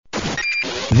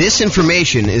This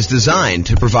information is designed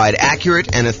to provide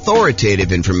accurate and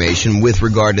authoritative information with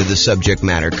regard to the subject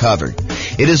matter covered.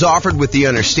 It is offered with the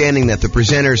understanding that the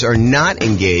presenters are not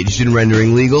engaged in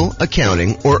rendering legal,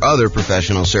 accounting, or other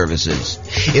professional services.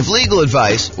 If legal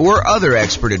advice or other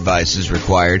expert advice is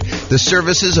required, the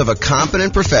services of a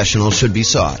competent professional should be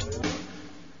sought.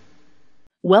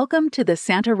 Welcome to the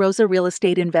Santa Rosa Real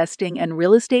Estate Investing and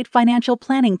Real Estate Financial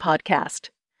Planning Podcast.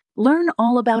 Learn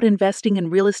all about investing in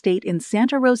real estate in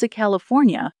Santa Rosa,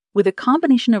 California, with a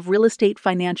combination of real estate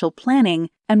financial planning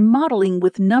and modeling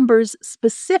with numbers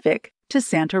specific to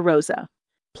Santa Rosa,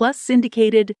 plus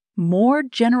syndicated, more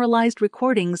generalized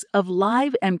recordings of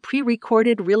live and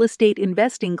pre-recorded real estate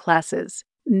investing classes,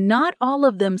 not all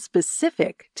of them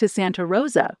specific to Santa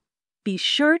Rosa. Be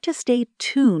sure to stay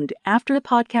tuned after the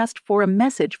podcast for a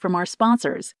message from our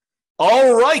sponsors.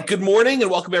 All right, good morning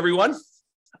and welcome everyone.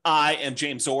 I am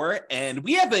James Orr, and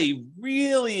we have a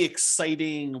really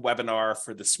exciting webinar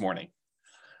for this morning.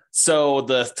 So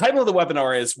the title of the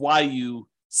webinar is why you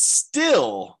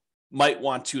still might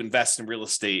want to invest in real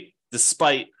estate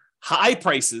despite high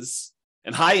prices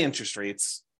and high interest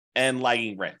rates and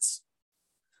lagging rents.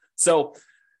 So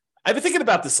I've been thinking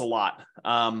about this a lot.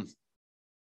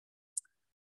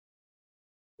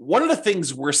 One of the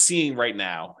things we're seeing right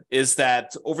now is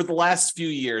that over the last few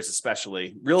years,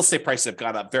 especially, real estate prices have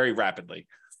gone up very rapidly.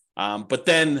 But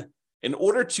then in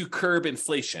order to curb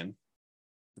inflation,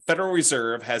 the Federal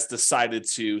Reserve has decided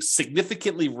to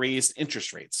significantly raise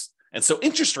interest rates. And so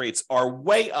interest rates are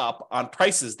way up on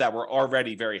prices that were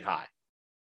already very high.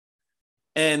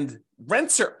 And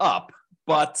rents are up,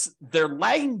 but they're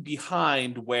lagging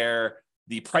behind where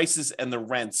the prices and the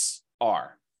rents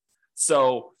are.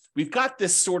 So we've got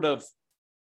this sort of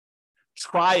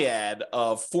triad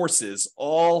of forces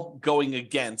all going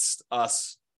against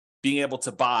us being able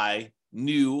to buy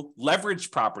new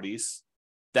leveraged properties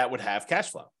that would have cash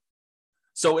flow.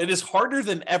 So it is harder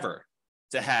than ever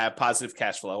to have positive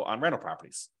cash flow on rental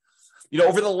properties. You know,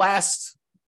 over the last,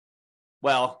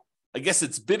 well, I guess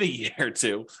it's been a year or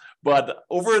two, but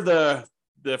over the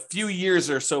few years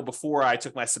or so before I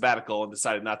took my sabbatical and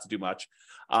decided not to do much,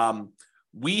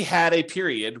 we had a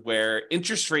period where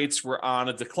interest rates were on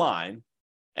a decline,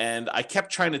 and I kept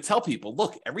trying to tell people,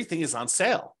 look, everything is on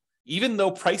sale. Even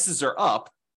though prices are up,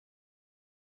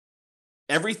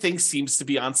 everything seems to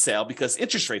be on sale because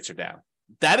interest rates are down.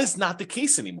 That is not the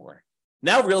case anymore.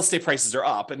 Now real estate prices are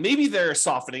up, and maybe they're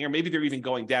softening, or maybe they're even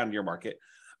going down in your market,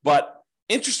 but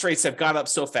interest rates have gone up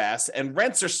so fast and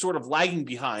rents are sort of lagging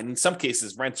behind. In some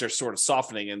cases, rents are sort of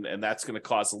softening, and that's going to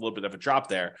cause a little bit of a drop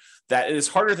there, that it is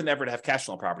harder than ever to have cash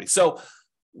flow on property. So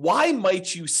why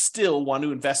might you still want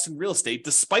to invest in real estate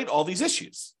despite all these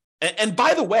issues? And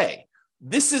by the way,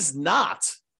 this is not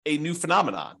a new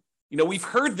phenomenon. You know, we've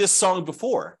heard this song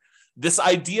before, this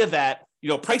idea that, you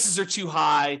know, prices are too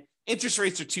high, interest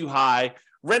rates are too high,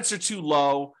 rents are too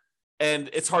low, and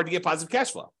it's hard to get positive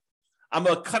cash flow. I'm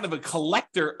a kind of a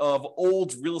collector of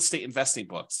old real estate investing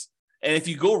books. And if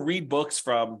you go read books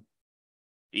from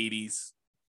 80s,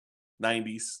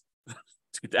 90s,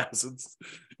 2000s,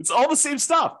 it's all the same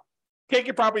stuff. Can't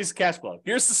get properties cash flow.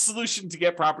 Here's the solution to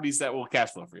get properties that will cash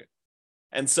flow for you.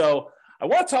 And so I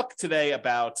want to talk today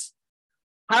about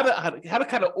how to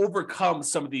kind of overcome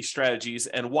some of these strategies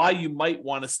and why you might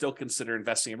want to still consider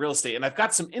investing in real estate. And I've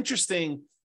got some interesting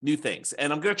new things.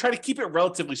 And I'm going to try to keep it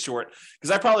relatively short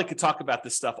because I probably could talk about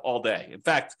this stuff all day. In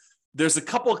fact, there's a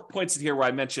couple of points in here where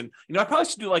I mentioned, you know, I probably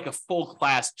should do like a full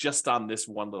class just on this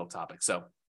one little topic. So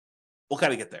we'll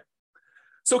kind of get there.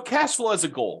 So cash flow as a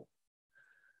goal.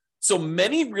 So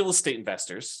many real estate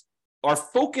investors are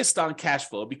focused on cash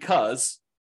flow because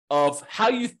of how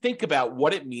you think about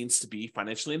what it means to be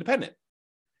financially independent.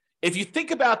 If you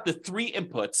think about the three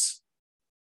inputs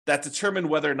that determine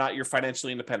whether or not you're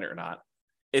financially independent or not,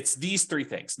 it's these three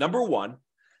things. Number one,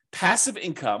 passive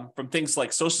income from things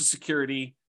like Social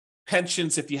Security,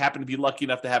 pensions, if you happen to be lucky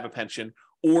enough to have a pension,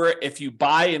 or if you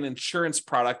buy an insurance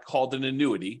product called an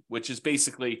annuity, which is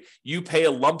basically you pay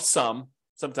a lump sum.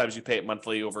 Sometimes you pay it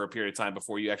monthly over a period of time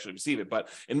before you actually receive it. But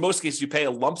in most cases, you pay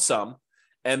a lump sum.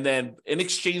 And then in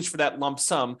exchange for that lump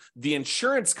sum, the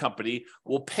insurance company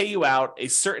will pay you out a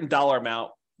certain dollar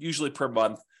amount, usually per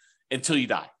month, until you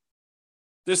die.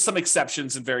 There's some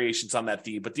exceptions and variations on that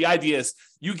theme, but the idea is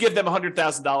you give them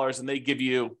 $100,000 and they give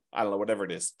you, I don't know, whatever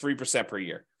it is, 3% per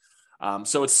year.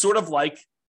 So it's sort of like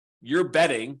you're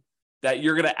betting that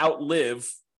you're going to outlive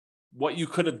what you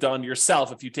could have done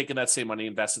yourself if you'd taken that same money,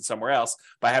 invested somewhere else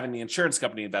by having the insurance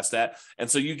company invest that. And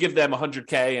so you give them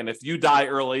 $100K, and if you die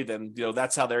early, then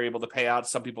that's how they're able to pay out.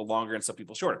 Some people longer and some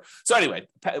people shorter. So anyway,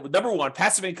 number one,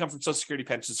 passive income from Social Security,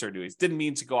 pensions, or annuities. Didn't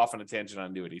mean to go off on a tangent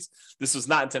on annuities. This was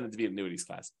not intended to be an annuities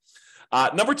class.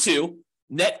 Number two,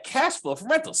 net cash flow from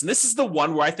rentals. And this is the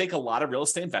one where I think a lot of real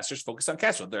estate investors focus on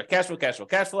cash flow. They're cash flow, cash flow,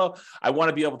 cash flow. I want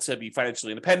to be able to be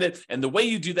financially independent. And the way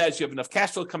you do that is you have enough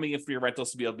cash flow coming in for your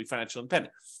rentals to be able to be financially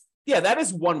independent. Yeah, that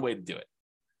is one way to do it.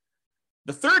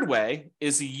 The third way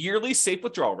is a yearly safe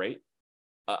withdrawal rate,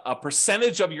 a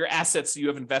percentage of your assets that you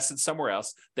have invested somewhere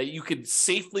else that you could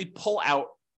safely pull out,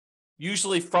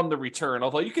 usually from the return,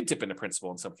 although you could dip into principal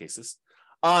in some cases,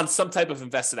 on some type of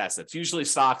invested assets, usually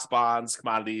stocks, bonds,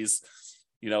 commodities.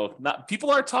 People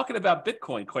aren't talking about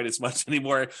Bitcoin quite as much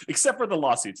anymore, except for the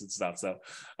lawsuits and stuff. So,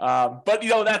 but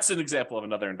that's an example of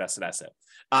another invested asset.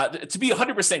 To be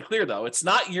 100% clear, though, it's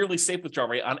not yearly safe withdrawal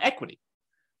rate on equity.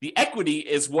 The equity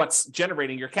is what's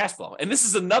generating your cash flow, and this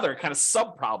is another kind of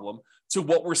sub problem to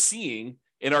what we're seeing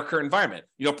in our current environment.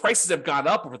 Prices have gone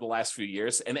up over the last few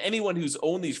years, and anyone who's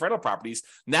owned these rental properties,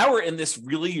 now we're in this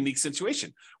really unique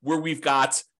situation where we've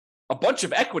got a bunch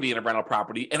of equity in a rental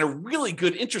property and a really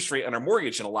good interest rate on our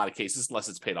mortgage in a lot of cases, unless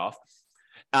it's paid off.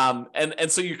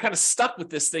 And so you're kind of stuck with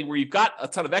this thing where you've got a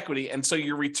ton of equity, and so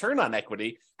your return on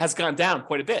equity has gone down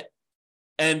quite a bit.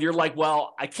 And you're like,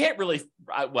 well, I can't really,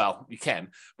 well, you can,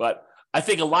 but I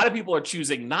think a lot of people are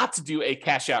choosing not to do a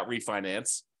cash out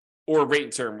refinance or rate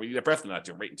and term. You're definitely not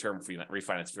doing rate and term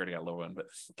refinance if you already got a low one, but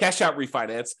cash out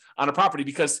refinance on a property,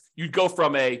 because you'd go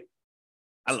from a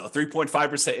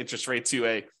 3.5% interest rate to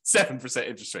a 7%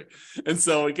 interest rate. And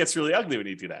so it gets really ugly when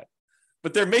you do that.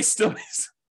 But there may still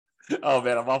be, oh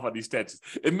man, I'm off on these tangents.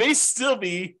 It may still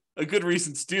be a good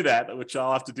reason to do that, which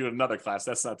I'll have to do in another class.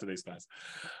 That's not today's class.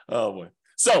 Oh boy.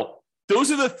 So those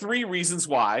are the three reasons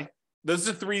why. Those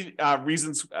are three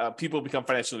reasons people become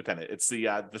financially independent. It's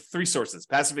the three sources: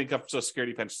 passive income, Social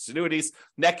Security, pensions, annuities,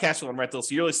 net cash flow on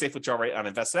rentals, yearly safe withdrawal rate on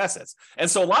invested assets. And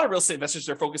so a lot of real estate investors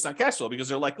are focused on cash flow because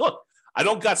they're like, look, I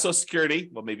don't got Social Security.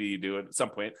 Well, maybe you do at some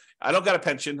point. I don't got a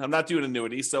pension. I'm not doing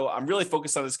annuity. So I'm really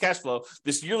focused on this cash flow,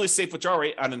 this yearly safe withdrawal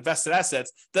rate on invested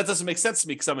assets. That doesn't make sense to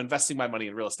me because I'm investing my money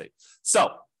in real estate.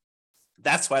 So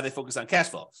that's why they focus on cash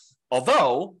flow.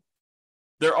 Although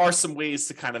there are some ways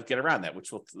to kind of get around that,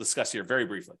 which we'll discuss here very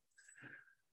briefly.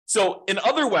 So in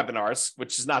other webinars,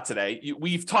 which is not today,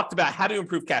 we've talked about how to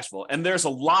improve cash flow. And there's a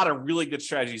lot of really good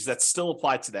strategies that still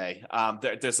apply today.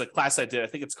 There's a class I did, I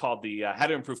think it's called the How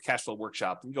to Improve Cash Flow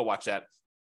Workshop. You can go watch that.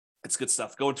 It's good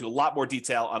stuff. Go into a lot more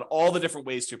detail on all the different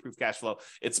ways to improve cash flow.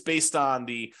 It's based on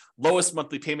the lowest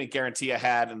monthly payment guarantee I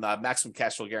had and the maximum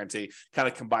cash flow guarantee. Kind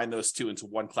of combine those two into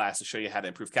one class to show you how to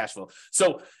improve cash flow.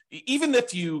 So even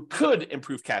if you could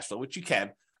improve cash flow, which you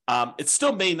can, it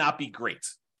still may not be great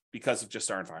because of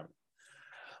just our environment.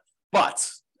 But,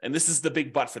 and this is the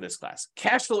big but for this class,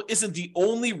 cash flow isn't the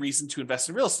only reason to invest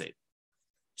in real estate.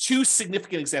 Two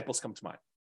significant examples come to mind.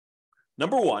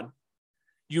 Number one,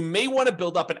 you may want to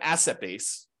build up an asset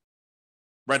base,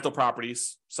 rental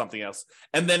properties, something else,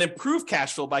 and then improve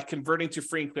cash flow by converting to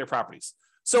free and clear properties.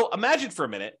 So imagine for a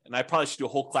minute, and I probably should do a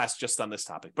whole class just on this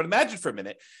topic, but imagine for a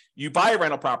minute, you buy a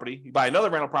rental property, you buy another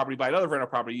rental property, buy another rental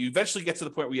property, you eventually get to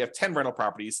the point where you have 10 rental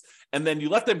properties, and then you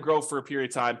let them grow for a period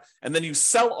of time, and then you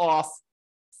sell off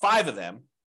 5 of them,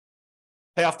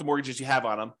 pay off the mortgages you have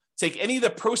on them, take any of the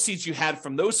proceeds you had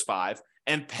from those 5,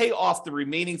 and pay off the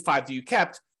remaining 5 that you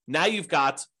kept. Now you've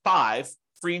got 5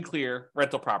 free and clear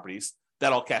rental properties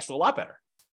that all cash flow a lot better.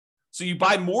 So you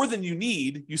buy more than you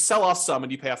need, you sell off some,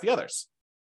 and you pay off the others.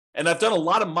 And I've done a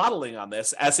lot of modeling on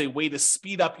this as a way to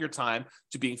speed up your time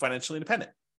to being financially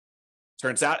independent.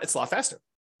 Turns out it's a lot faster.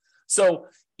 So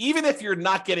even if you're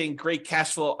not getting great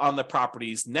cash flow on the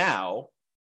properties now,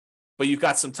 but you've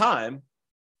got some time,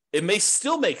 it may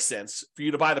still make sense for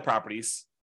you to buy the properties,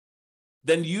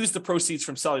 then use the proceeds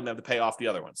from selling them to pay off the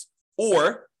other ones.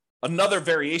 Or another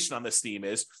variation on this theme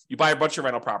is you buy a bunch of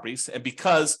rental properties, and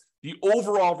because the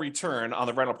overall return on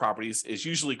the rental properties is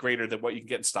usually greater than what you can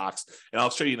get in stocks. And I'll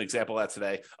show you an example of that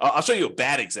today. I'll show you a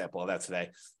bad example of that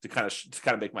today to kind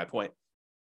of make my point.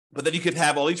 But then you could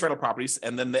have all these rental properties,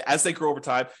 and then as they grow over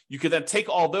time, you could then take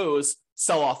all those,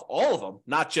 sell off all of them,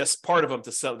 not just part of them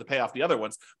to pay off the other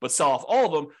ones, but sell off all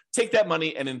of them, take that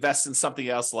money and invest in something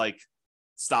else like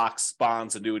stocks,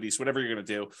 bonds, annuities, whatever you're going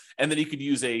to do. And then you could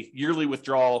use a yearly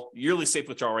safe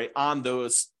withdrawal rate on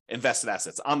those invested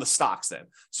assets, on the stocks then.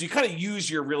 So you kind of use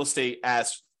your real estate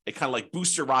as a kind of like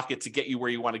booster rocket to get you where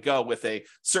you want to go with a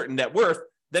certain net worth.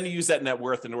 Then you use that net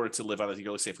worth in order to live on a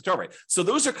yearly safe withdrawal rate. So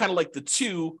those are kind of like the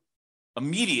two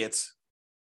immediate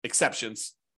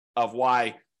exceptions of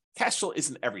why cash flow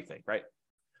isn't everything, right?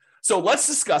 So let's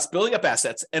discuss building up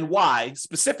assets and why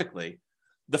specifically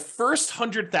the first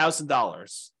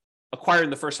 $100,000, acquiring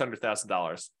the first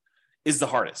 $100,000 is the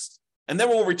hardest. And then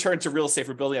we'll return to real estate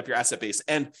for building up your asset base.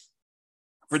 And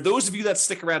for those of you that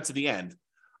stick around to the end,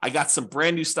 I got some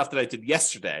brand new stuff that I did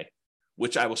yesterday,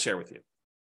 which I will share with you,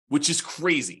 which is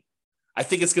crazy. I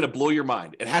think it's going to blow your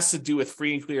mind. It has to do with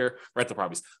free and clear rental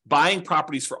properties, buying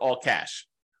properties for all cash,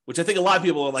 which I think a lot of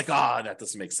people are like, that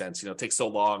doesn't make sense. It takes so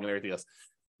long and everything else.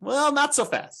 Well, not so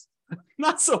fast.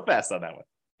 Not so fast on that one.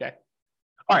 Okay.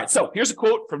 All right. So here's a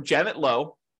quote from Janet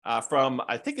Lowe from,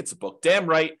 I think it's a book, Damn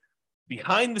Right,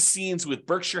 Behind the Scenes with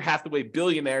Berkshire Hathaway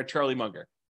billionaire Charlie Munger.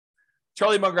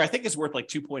 Charlie Munger, I think, is worth like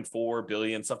 2.4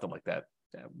 billion, something like that.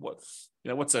 What's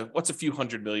a few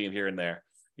hundred million here and there,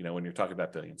 when you're talking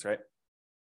about billions, right?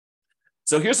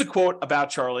 So here's a quote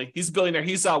about Charlie. He's a billionaire.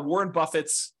 He's Warren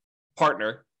Buffett's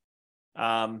partner.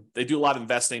 They do a lot of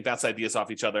investing, bounce ideas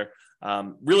off each other.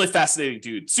 Really fascinating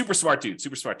dude, super smart dude.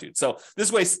 So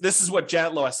this is what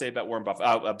Janet Lowe has to say about Warren Buffett,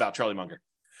 about Charlie Munger.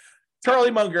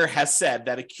 Charlie Munger has said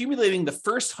that accumulating the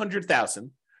first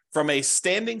 100,000 from a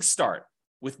standing start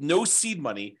with no seed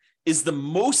money is the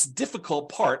most difficult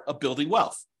part of building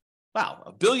wealth. Wow,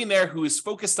 a billionaire who is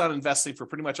focused on investing for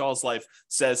pretty much all his life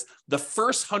says the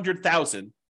first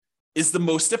 100,000 is the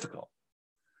most difficult.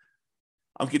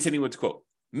 I'm continuing with the quote.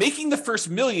 Making the first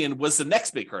million was the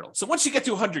next big hurdle. So once you get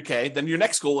to 100K, then your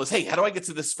next goal is, hey, how do I get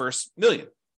to this first million?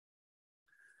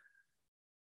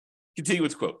 Continue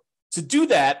with the quote. To do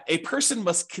that, a person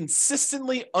must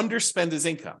consistently underspend his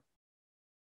income.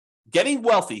 Getting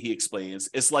wealthy, he explains,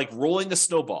 is like rolling a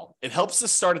snowball. It helps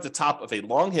us start at the top of a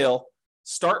long hill,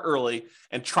 start early,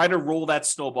 and try to roll that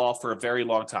snowball for a very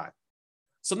long time.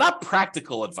 So not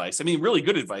practical advice. I mean, really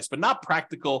good advice, but not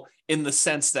practical in the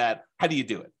sense that, how do you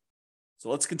do it? So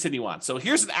let's continue on. So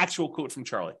here's an actual quote from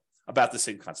Charlie about the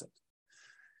same concept.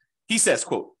 He says,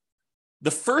 quote,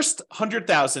 the first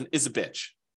 100,000 is a bitch,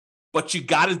 but you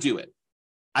got to do it.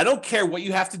 I don't care what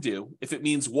you have to do. If it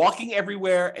means walking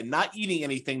everywhere and not eating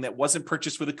anything that wasn't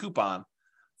purchased with a coupon,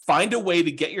 find a way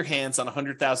to get your hands on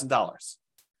 $100,000.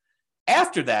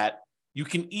 After that, you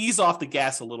can ease off the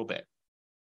gas a little bit.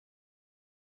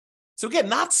 So again,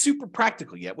 not super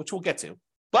practical yet, which we'll get to,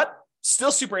 but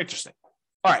still super interesting.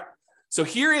 All right. So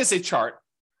here is a chart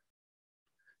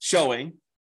showing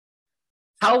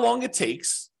how long it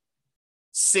takes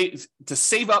to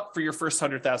save up for your first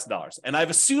 $100,000. And I've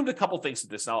assumed a couple things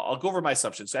with this. Now I'll go over my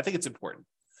assumptions. So I think it's important.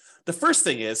 The first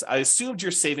thing is I assumed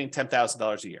you're saving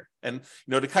 $10,000 a year. And,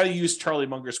 to kind of use Charlie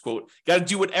Munger's quote, got to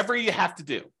do whatever you have to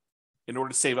do in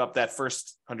order to save up that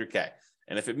first 100K.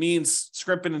 And if it means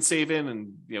scrimping and saving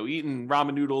and, eating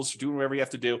ramen noodles or doing whatever you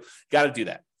have to do, got to do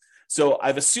that. So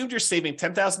I've assumed you're saving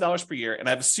 $10,000 per year, and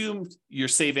I've assumed you're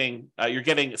saving, you're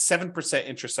getting 7%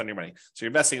 interest on your money. So you're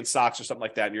investing in stocks or something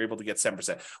like that, and you're able to get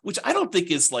 7%, which I don't think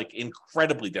is like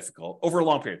incredibly difficult over a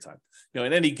long period of time.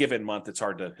 In any given month, it's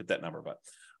hard to hit that number, but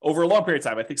over a long period of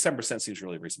time, I think 7% seems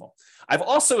really reasonable. I've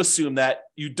also assumed that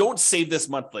you don't save this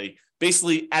monthly.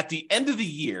 Basically, at the end of the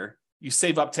year, you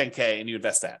save up 10K and you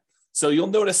invest that. So you'll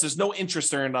notice there's no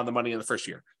interest earned on the money in the first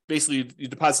year. Basically, you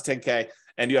deposit 10K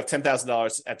and you have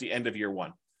 $10,000 at the end of year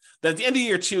one. Then at the end of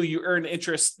year two, you earn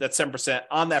interest that's 7%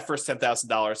 on that first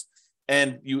 $10,000,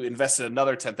 and you invested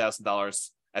another $10,000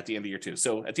 at the end of year two.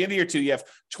 So at the end of year two, you have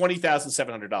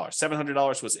 $20,700.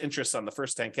 $700 was interest on the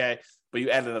first 10K, but you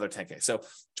added another 10K. So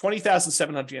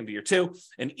 $20,700 at the end of year two.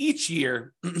 And each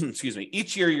year,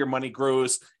 each year your money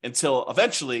grows until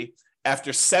eventually,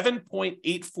 after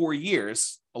 7.84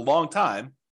 years, a long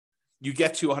time, you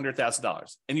get to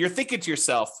 $100,000. And you're thinking to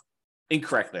yourself,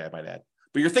 incorrectly, I might add,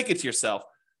 but you're thinking to yourself,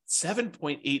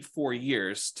 7.84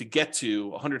 years to get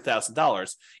to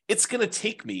 $100,000. It's going to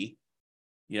take me,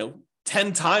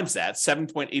 10 times that,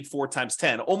 7.84 times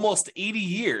 10, almost 80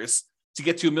 years to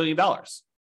get to $1 million.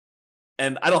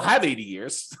 And I don't have 80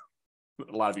 years.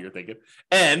 A lot of you are thinking.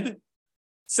 And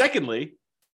secondly,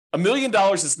 $1 million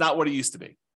is not what it used to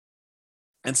be.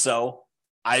 And so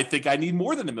I think I need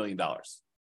more than $1 million.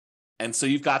 And so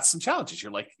you've got some challenges.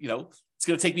 You're like, it's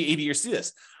going to take me 80 years to do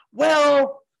this.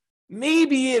 Well,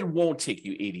 maybe it won't take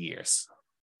you 80 years.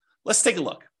 Let's take a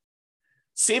look.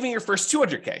 Saving your first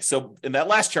 200K. So in that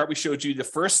last chart, we showed you the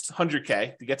first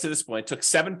 100K to get to this point took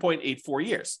 7.84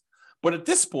 years. But at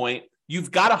this point, you've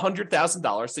got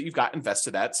 $100,000 that you've got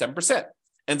invested at 7%.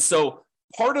 And so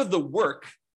part of the work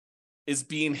is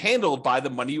being handled by the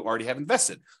money you already have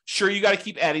invested. Sure, you got to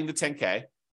keep adding the 10K,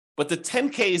 but the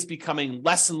 10K is becoming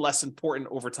less and less important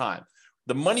over time.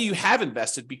 The money you have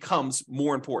invested becomes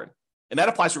more important. And that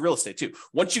applies for real estate too.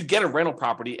 Once you get a rental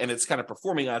property and it's kind of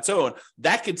performing on its own,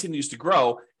 that continues to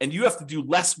grow and you have to do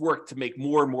less work to make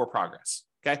more and more progress.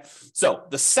 Okay. So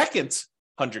the second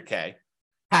 100K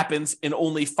happens in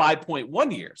only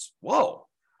 5.1 years. Whoa.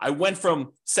 I went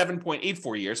from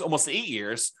 7.84 years, almost 8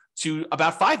 years, to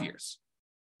about 5 years.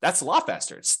 That's a lot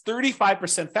faster. It's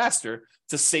 35% faster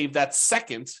to save that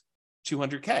second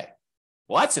 200K.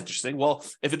 Well, that's interesting. Well,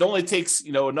 if it only takes,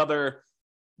 another,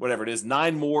 whatever it is,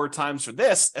 9 more times for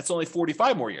this, that's only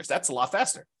 45 more years. That's a lot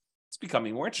faster. It's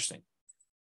becoming more interesting.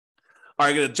 All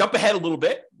right, I'm going to jump ahead a little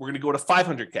bit. We're going to go to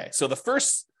 500K. So the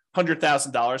first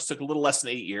 $100,000 took a little less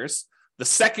than 8 years. The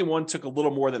second one took a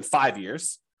little more than 5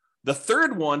 years. The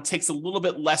third one takes a little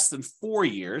bit less than 4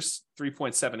 years,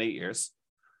 3.78 years.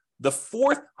 The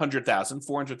fourth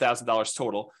 $400,000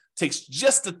 total, takes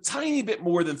just a tiny bit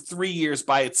more than 3 years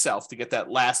by itself to get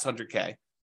that last 100K.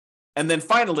 And then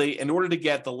finally, in order to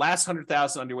get the last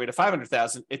 100,000 on your way to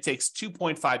 500,000, it takes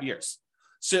 2.5 years.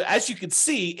 So as you can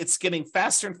see, it's getting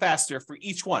faster and faster for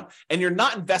each one. And you're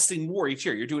not investing more each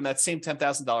year. You're doing that same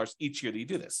 $10,000 each year that you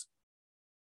do this.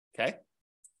 Okay.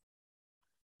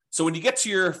 So when you get to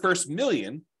your first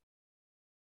million,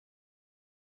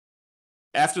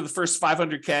 after the first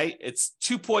 500K, it's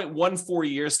 2.14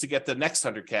 years to get the next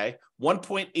 100K,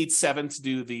 1.87 to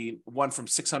do the one from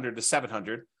 600 to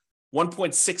 700,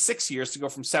 1.66 years to go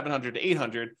from 700 to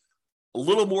 800, a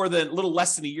little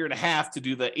less than a year and a half to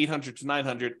do the 800 to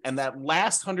 900, and that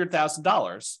last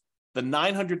 $100,000, the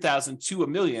 900,000 to $1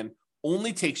 million,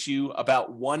 only takes you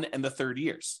about 1 1/3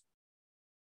 years,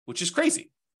 which is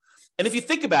crazy. And if you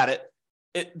think about it,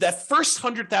 that first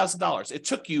 $100,000, it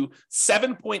took you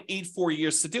 7.84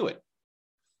 years to do it.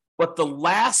 But the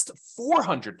last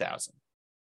 400,000,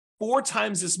 4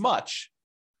 times as much,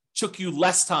 took you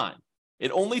less time.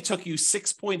 It only took you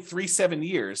 6.37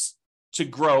 years to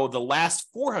grow the last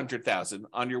 400,000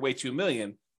 on your way to $1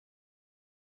 million,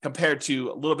 compared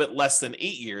to a little bit less than 8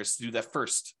 years to do that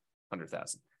first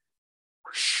 100,000.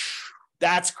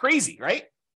 That's crazy, right?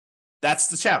 That's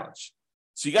the challenge.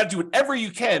 So you got to do whatever you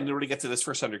can in order to get to this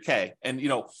first 100K. And,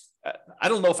 I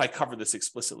don't know if I covered this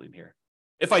explicitly in here.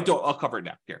 If I don't, I'll cover it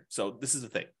now here. So this is the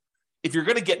thing. If you're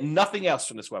going to get nothing else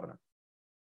from this webinar,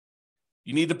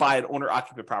 you need to buy an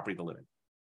owner-occupant property to live in.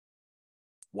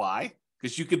 Why?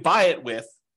 Because you could buy it with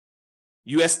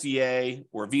USDA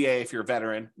or VA if you're a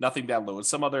veteran, nothing down loan.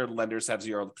 Some other lenders have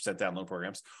 0% down loan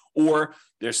programs, or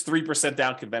there's 3%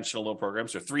 down conventional loan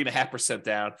programs or 3.5%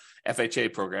 down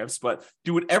FHA programs. But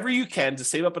do whatever you can to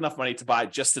save up enough money to buy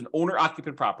just an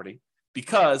owner-occupant property,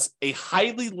 because a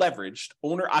highly leveraged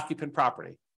owner-occupant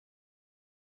property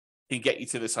can get you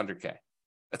to this 100K.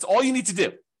 That's all you need to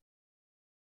do.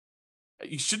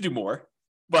 You should do more,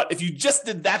 but if you just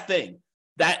did that thing,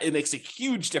 it makes a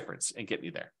huge difference in getting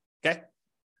you there. Okay.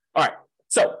 All right.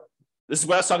 So this is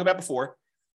what I was talking about before.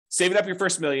 Saving up your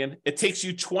first $1 million. It takes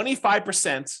you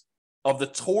 25% of the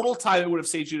total time it would have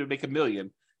saved you to make $1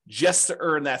 million just to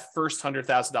earn that first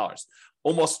 $100,000.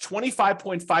 Almost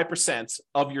 25.5%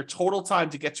 of your total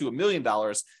time to get to $1 million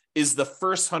is the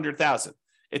first 100,000.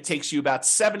 It takes you about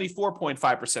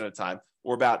 74.5% of the time,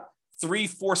 or about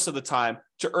 3/4 of the time,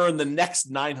 to earn the next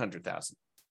 900,000.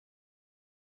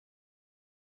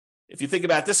 If you think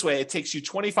about it this way, it takes you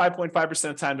 25.5%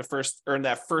 of the time to earn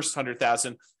that first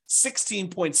 100,000,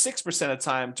 16.6% of the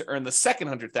time to earn the second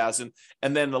 100,000,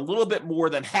 and then a little bit more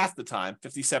than half the time,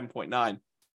 57.9,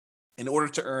 in order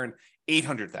to earn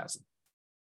 800,000.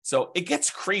 So it gets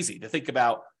crazy to think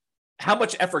about how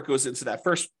much effort goes into that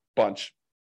first bunch,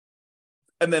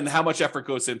 and then how much effort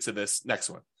goes into this next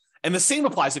one. And the same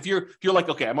applies if you're like,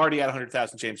 okay, I'm already at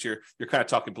 100,000, James. You're kind of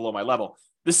talking below my level.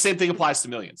 This same thing applies to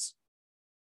millions.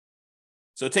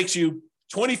 So it takes you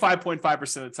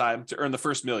 25.5% of the time to earn the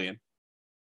first $1 million,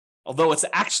 although it's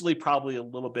actually probably a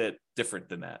little bit different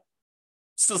than that.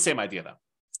 Still the same idea, though.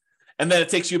 And then it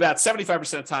takes you about 75% of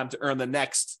the time to earn the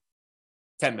next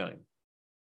 10 million.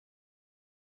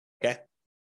 Okay?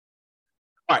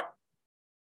 All right.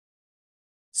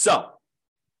 So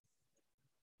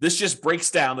this just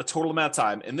breaks down the total amount of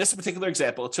time. In this particular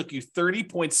example, it took you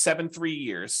 30.73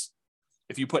 years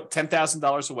if you put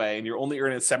 $10,000 away and you're only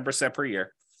earning 7% per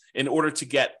year in order to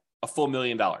get a full $1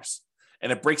 million.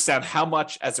 And it breaks down how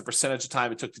much as a percentage of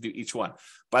time it took to do each one.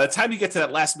 By the time you get to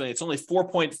that last million, it's only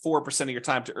 4.4% of your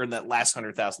time to earn that last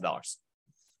 $100,000.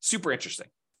 Super interesting.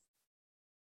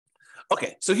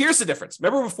 Okay, so here's the difference.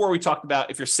 Remember before we talked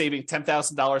about if you're saving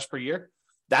 $10,000 per year?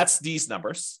 That's these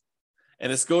numbers.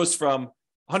 And this goes from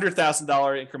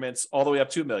 $100,000 increments all the way up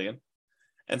to $1 million.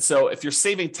 And so if you're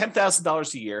saving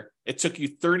 $10,000 a year, it took you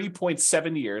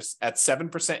 30.7 years at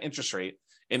 7% interest rate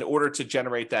in order to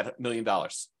generate that $1 million.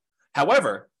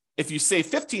 However, if you save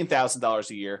 $15,000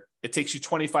 a year, it takes you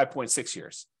 25.6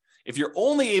 years. If you're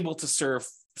only able to save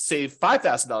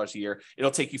 $5,000 a year,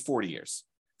 it'll take you 40 years.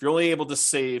 If you're only able to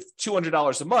save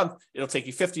 $200 a month, it'll take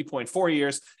you 50.4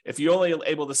 years. If you're only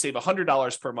able to save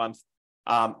 $100 per month,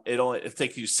 it'll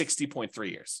take you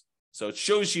 60.3 years. So it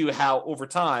shows you how over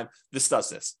time this does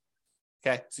this.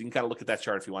 Okay, so you can kind of look at that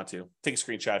chart if you want to. Take a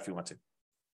screenshot if you want to.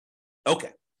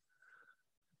 Okay.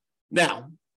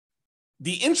 Now,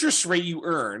 the interest rate you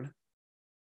earn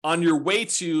on your way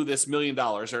to this $1 million,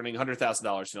 earning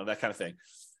 $100,000, that kind of thing,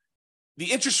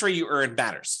 the interest rate you earn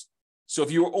matters. So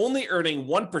if you're only earning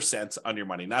 1% on your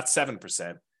money, not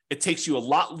 7%, it takes you a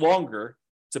lot longer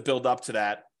to build up to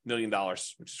that $1 million,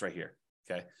 which is right here.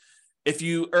 Okay. If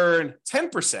you earn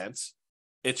 10%,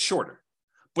 it's shorter,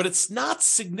 but it's not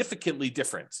significantly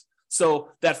different. So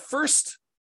that first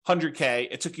 100K,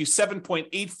 it took you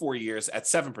 7.84 years at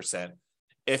 7%.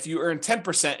 If you earn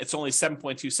 10%, it's only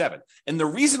 7.27. And the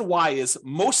reason why is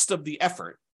most of the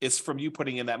effort is from you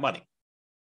putting in that money.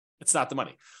 It's not the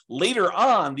money. Later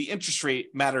on, the interest rate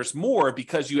matters more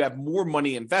because you have more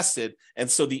money invested.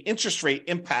 And so the interest rate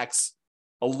impacts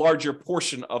a larger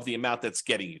portion of the amount that's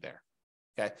getting you there.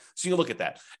 Okay. So you look at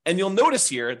that. And you'll notice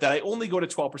here that I only go to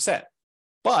 12%.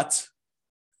 But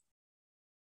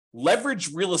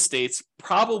leveraged real estate's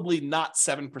probably not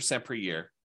 7% per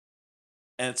year.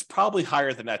 And it's probably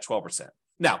higher than that 12%.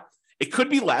 Now, it could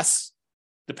be less,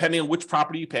 depending on which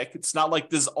property you pick. It's not like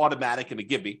this is automatic and a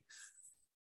give me.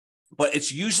 But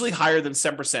it's usually higher than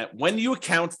 7% when you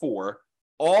account for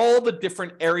all the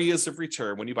different areas of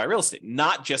return when you buy real estate,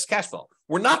 not just cash flow.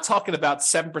 We're not talking about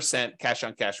 7% cash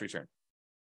on cash return.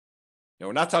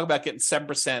 We're not talking about getting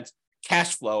 7%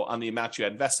 cash flow on the amount you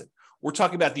had invested. We're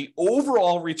talking about the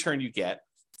overall return you get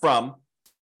from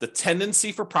the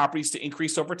tendency for properties to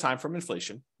increase over time from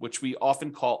inflation, which we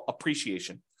often call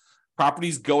appreciation.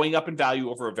 Properties going up in value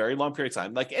over a very long period of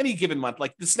time, like any given month,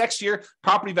 like this next year,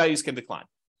 property values can decline.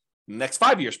 In the next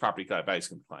 5 years, property values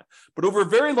can decline. But over a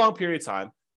very long period of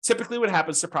time, typically what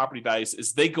happens to property values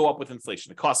is they go up with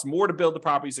inflation. It costs more to build the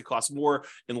properties. It costs more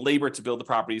in labor to build the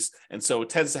properties. And so what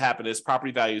tends to happen is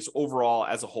property values overall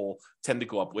as a whole tend to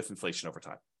go up with inflation over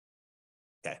time.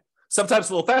 Okay. Sometimes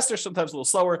a little faster, sometimes a little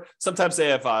slower. Sometimes they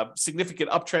have significant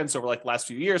uptrends over like the last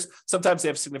few years. Sometimes they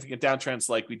have significant downtrends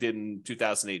like we did in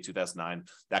 2008, 2009,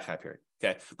 that kind of period.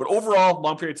 Okay. But overall,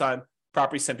 long period of time,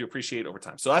 properties tend to appreciate over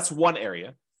time. So that's one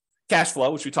area. Cash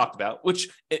flow, which we talked about, which,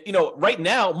 right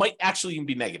now might actually even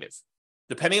be negative.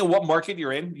 Depending on what market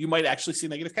you're in, you might actually see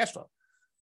negative cash flow.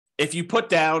 If you put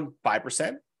down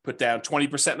 5%, put down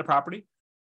 20% in a property,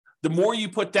 the more you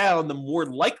put down, the more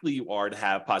likely you are to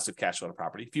have positive cash flow on a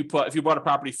property. If you bought a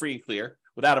property free and clear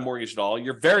without a mortgage at all,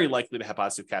 you're very likely to have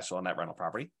positive cash flow on that rental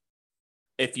property.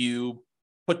 If you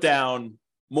put down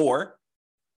more,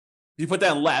 if you put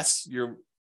down less, you're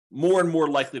more and more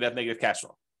likely to have negative cash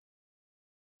flow.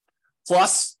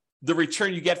 Plus the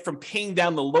return you get from paying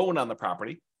down the loan on the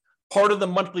property. Part of the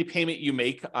monthly payment you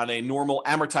make on a normal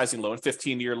amortizing loan,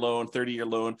 15-year loan, 30-year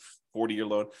loan, 40-year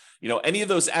loan, any of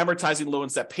those amortizing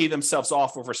loans that pay themselves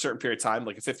off over a certain period of time,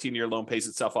 like a 15-year loan pays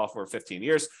itself off over 15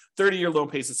 years, 30-year loan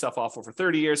pays itself off over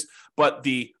 30 years. But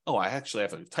I actually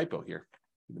have a typo here.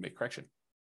 Let me make a correction.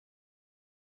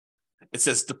 It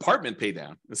says department pay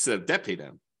down instead of debt pay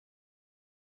down.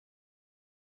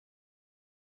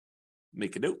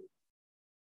 Make a note.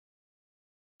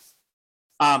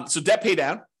 So debt pay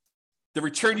down, the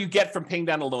return you get from paying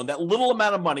down a loan, that little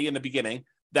amount of money in the beginning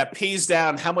that pays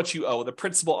down how much you owe, the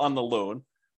principal on the loan,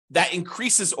 that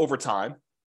increases over time.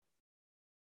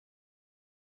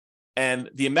 And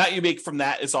the amount you make from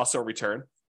that is also a return.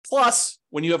 Plus,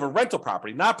 when you have a rental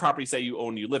property, not properties that you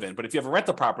own, you live in, but if you have a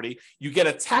rental property, you get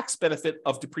a tax benefit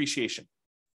of depreciation.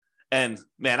 And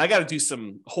man, I got to do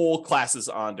some whole classes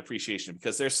on depreciation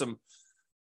because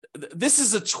this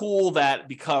is a tool that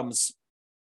becomes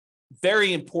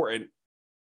very important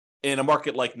in a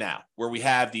market like now, where we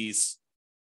have these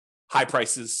high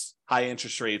prices, high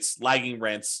interest rates, lagging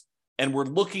rents, and we're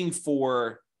looking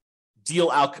for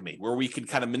deal alchemy, where we can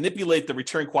kind of manipulate the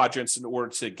return quadrants in order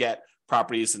to get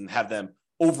properties and have them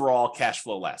overall cash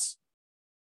flow less.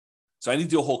 So I need to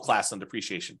do a whole class on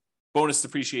depreciation, bonus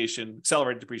depreciation,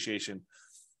 accelerated depreciation,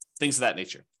 things of that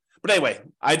nature. But anyway,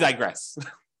 I digress.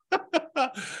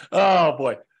 Oh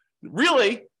boy.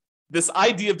 Really, this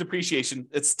idea of depreciation,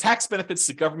 it's tax benefits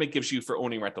the government gives you for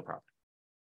owning rental property.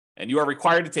 And you are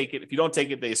required to take it. If you don't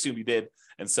take it, they assume you did.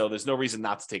 And so there's no reason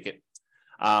not to take it.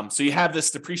 So you have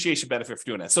this depreciation benefit for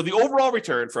doing that. So the overall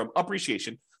return from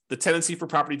appreciation, the tendency for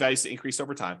property values to increase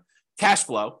over time, cash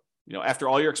flow, after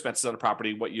all your expenses on a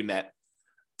property, what you net,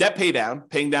 debt pay down,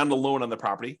 paying down the loan on the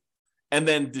property, and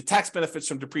then the tax benefits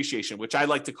from depreciation, which I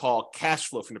like to call cash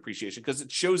flow from depreciation, because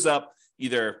it shows up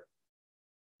either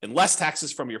in less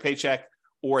taxes from your paycheck,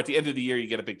 or at the end of the year, you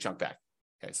get a big chunk back.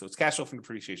 Okay, so it's cash flow from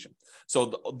depreciation.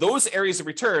 So those areas of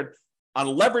return on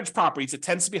leveraged properties, it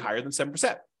tends to be higher than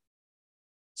 7%.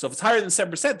 So if it's higher than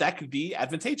 7%, that could be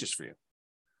advantageous for you.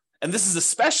 And this is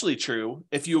especially true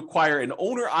if you acquire an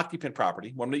owner-occupant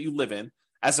property, one that you live in,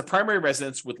 as a primary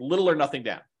residence with little or nothing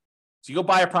down. So you go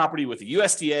buy a property with a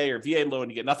USDA or VA loan,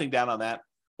 you get nothing down on that,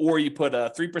 or you put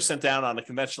a 3% down on a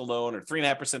conventional loan, or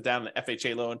 3.5% down on an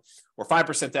FHA loan, or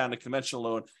 5% down on a conventional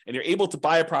loan, and you're able to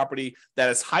buy a property that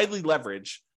is highly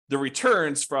leveraged. The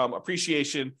returns from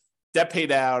appreciation, debt pay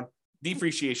down,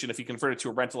 depreciation, if you convert it to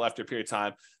a rental after a period of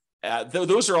time,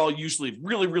 those are all usually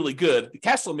really, really good. The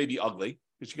cash flow may be ugly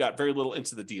because you got very little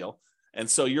into the deal. And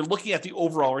so you're looking at the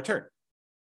overall return.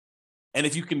 And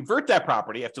if you convert that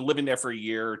property after living there for a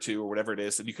year or two or whatever it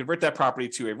is, and you convert that property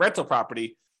to a rental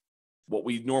property, what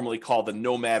we normally call the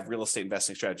nomad real estate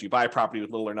investing strategy. You buy a property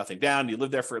with little or nothing down, you live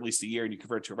there for at least a year, and you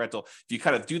convert it to a rental. If you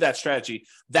kind of do that strategy,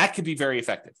 that can be very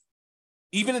effective.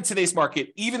 Even in today's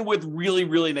market, even with really,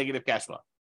 really negative cash flow.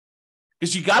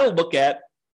 Because you got to look at,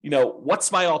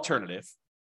 what's my alternative?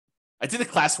 I did a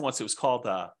class once, it was called,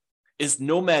 Is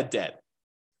Nomad Dead?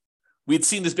 We had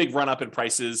seen this big run up in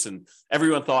prices, and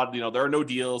everyone thought, there are no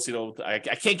deals. I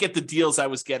can't get the deals I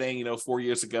was getting, 4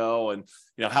 years ago, and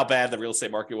how bad the real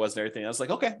estate market was and everything. I was like,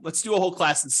 okay, let's do a whole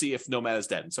class and see if Nomad is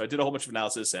dead. And so I did a whole bunch of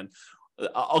analysis, and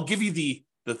I'll give you the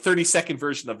 30-second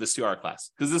version of this 2-hour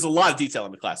class, because there's a lot of detail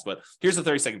in the class. But here's the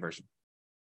 30-second version.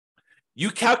 You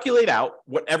calculate out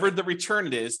whatever the return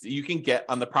it is that you can get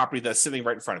on the property that's sitting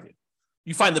right in front of you.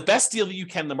 You find the best deal that you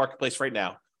can in the marketplace right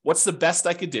now. What's the best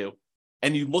I could do?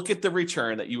 And you look at the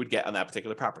return that you would get on that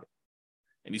particular property.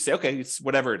 And you say, okay, it's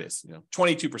whatever it is,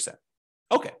 22%.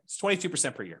 Okay, it's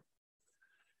 22% per year.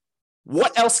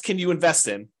 What else can you invest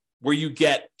in where you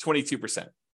get 22%?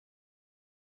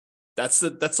 That's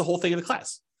the whole thing of the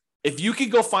class. If you can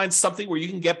go find something where you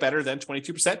can get better than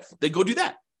 22%, then go do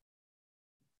that.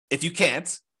 If you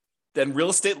can't, then real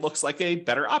estate looks like a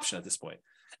better option at this point.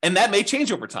 And that may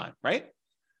change over time, right?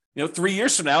 3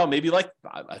 years from now, maybe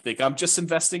I think I'm just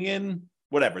investing in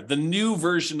whatever, the new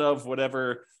version of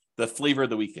whatever the flavor of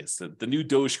the week is, the new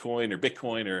Dogecoin or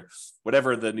Bitcoin or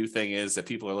whatever the new thing is that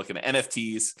people are looking at,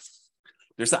 NFTs.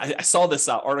 I saw this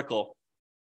article.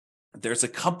 There's a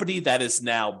company that is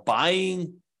now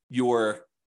buying your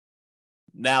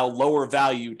now lower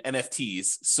valued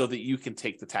NFTs so that you can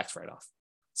take the tax write-off,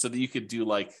 so that you could do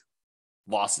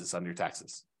losses on your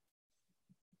taxes,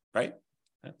 right?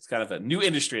 It's kind of a new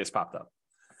industry that's popped up.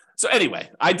 So anyway,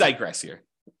 I digress here.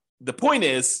 The point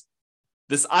is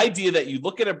this idea that you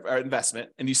look at an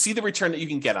investment and you see the return that you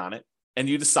can get on it, and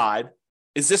you decide,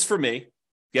 is this for me?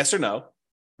 Yes or no?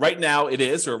 Right now it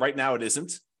is, or right now it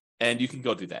isn't. And you can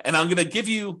go do that. And I'm going to give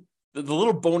you the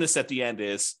little bonus at the end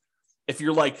is, if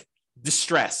you're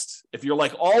distressed, if you're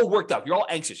all worked up, you're all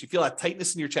anxious, you feel that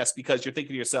tightness in your chest because you're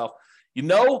thinking to yourself,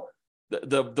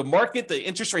 the market, the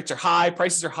interest rates are high,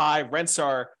 prices are high, rents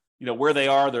are, where they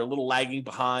are, they're a little lagging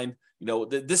behind.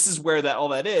 This is where all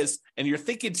that is. And you're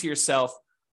thinking to yourself,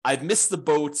 I've missed the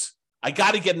boat. I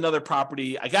got to get another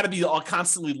property. I got to be all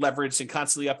constantly leveraged and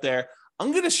constantly up there.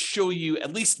 I'm going to show you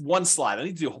at least one slide. I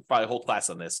need to do probably a whole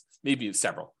class on this, maybe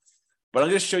several, but I'm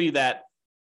going to show you that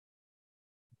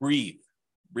breathe,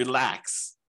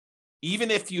 relax. Even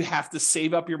if you have to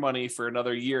save up your money for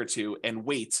another year or two and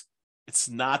wait, it's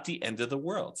not the end of the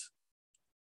world.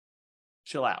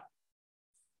 Chill out.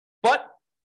 But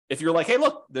if you're hey,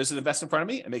 look, there's an investment in front of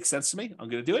me. It makes sense to me. I'm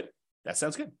going to do it. That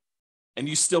sounds good. And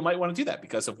you still might want to do that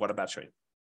because of what I'm about to show you.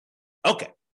 Okay.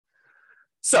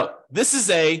 So this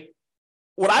is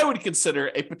what I would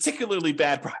consider a particularly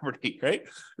bad property, right?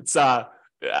 It's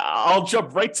I'll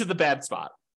jump right to the bad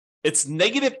spot. It's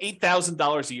negative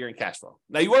 $8,000 a year in cash flow.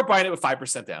 Now you are buying it with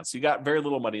 5% down, so you got very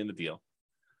little money in the deal,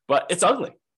 but it's ugly.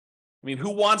 I mean,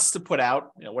 who wants to put out,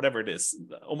 whatever it is,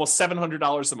 almost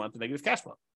 $700 a month in negative cash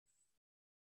flow?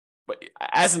 But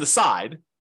as an aside,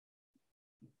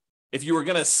 if you were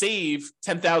going to save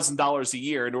 $10,000 a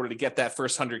year in order to get that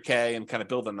first 100K and kind of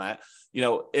build on that,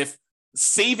 if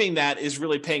saving that is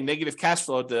really paying negative cash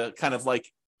flow to kind of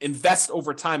invest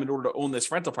over time in order to own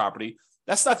this rental property,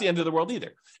 that's not the end of the world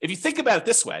either. If you think about it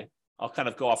this way, I'll kind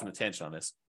of go off on a tangent on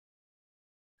this.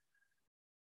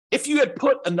 If you had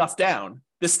put enough down,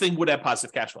 this thing would have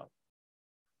positive cash flow.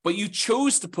 But you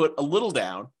chose to put a little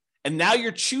down, and now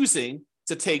you're choosing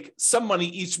to take some money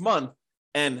each month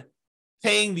and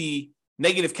paying the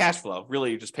negative cash flow.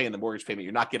 Really, you're just paying the mortgage payment.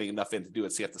 You're not getting enough in to do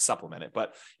it, so you have to supplement it.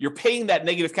 But you're paying that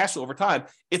negative cash flow over time.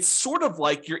 It's sort of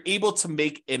like you're able to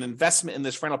make an investment in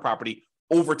this rental property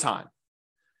over time.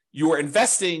 You are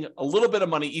investing a little bit of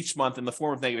money each month in the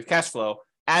form of negative cash flow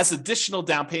as additional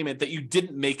down payment that you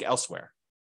didn't make elsewhere.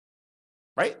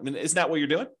 Right? I mean, isn't that what you're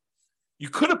doing? You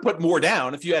could have put more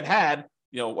down if you had,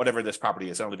 whatever this property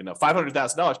is. I don't even know,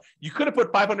 $500,000. You could have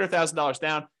put $500,000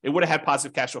 down. It would have had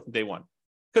positive cash flow from day one.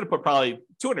 Could have put probably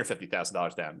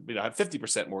 $250,000 down. Had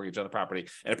 50% mortgage on the property,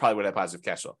 and it probably would have positive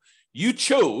cash flow. You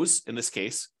chose, in this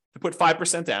case, to put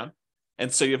 5% down,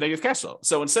 and so you have negative cash flow.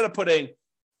 So instead of putting,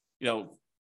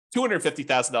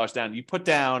 $250,000 down, you put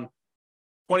down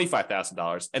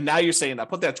 $25,000, and now you're saying, I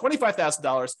put down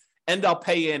 $25,000, and I'll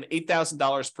pay in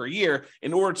 $8,000 per year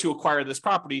in order to acquire this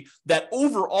property that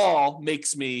overall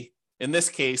makes me, in this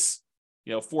case,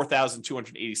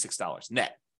 $4,286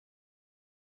 net.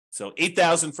 So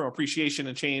 $8,000 from appreciation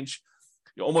and change,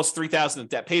 almost $3,000 in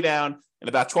debt pay down, and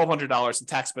about $1,200 in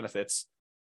tax benefits.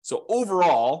 So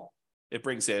overall, it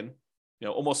brings in,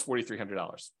 almost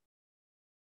 $4,300.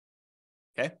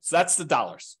 Okay, so that's the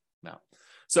dollars now.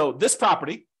 So this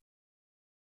property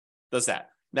does that.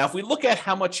 Now, if we look at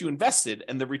how much you invested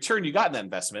and the return you got in that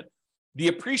investment, the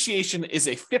appreciation is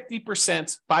a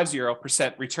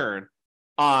 50% return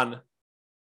on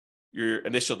your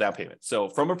initial down payment. So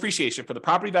from appreciation, for the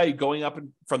property value going up,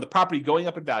 in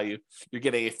value, you're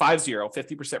getting a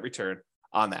 50% return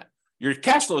on that. Your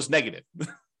cash flow is negative,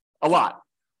 a lot,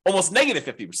 almost negative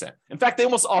 50%. In fact, they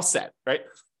almost offset, right?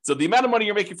 So the amount of money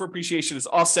you're making for appreciation is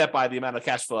offset by the amount of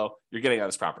cash flow you're getting on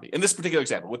this property. In this particular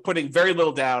example, with putting very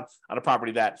little down on a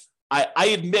property that I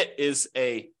admit is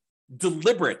a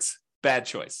deliberate bad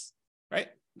choice, right?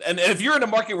 And if you're in a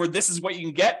market where this is what you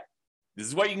can get, this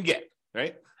is what you can get,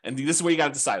 right? And this is what you got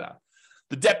to decide on.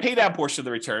 The debt pay down portion of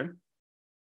the return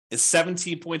is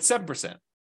 17.7%.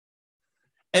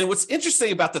 And what's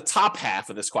interesting about the top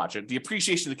half of this quadrant, the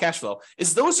appreciation of the cash flow,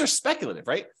 is those are speculative,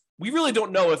 right? We really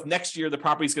don't know if next year the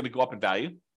property is going to go up in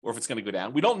value or if it's going to go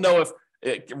down. We don't know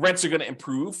if rents are going to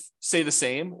improve, stay the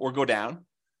same, or go down.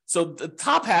 So the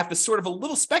top half is sort of a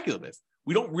little speculative.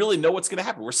 We don't really know what's going to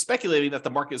happen. We're speculating that the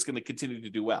market is going to continue to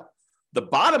do well. The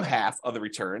bottom half of the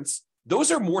returns, those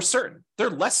are more certain.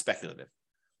 They're less speculative.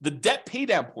 The debt pay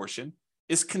down portion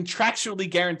is contractually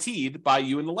guaranteed by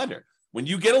you and the lender. When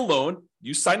you get a loan,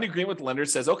 you sign an agreement with the lender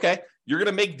that says, okay, you're going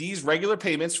to make these regular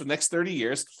payments for the next 30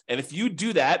 years. And if you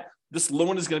do that, this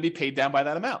loan is going to be paid down by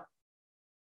that amount.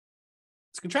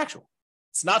 It's contractual.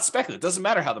 It's not speculative. It doesn't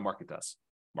matter how the market does.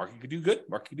 Market could do good,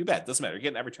 market could do bad. It doesn't matter. You're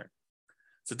getting that return.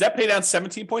 So debt pay down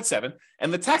 17.7,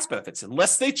 and the tax benefits,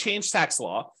 unless they change tax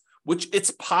law, which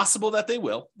it's possible that they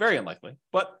will, very unlikely,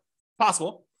 but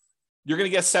possible, you're going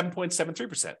to get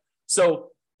 7.73%. So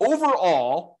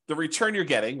overall, the return you're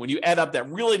getting when you add up that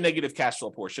really negative cash flow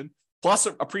portion, plus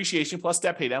appreciation, plus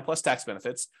debt pay down, plus tax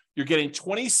benefits, you're getting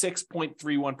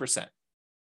 26.31%.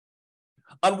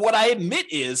 On what I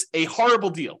admit is a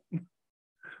horrible deal.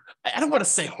 I don't want to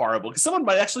say horrible because someone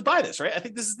might actually buy this, right? I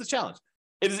think this is the challenge.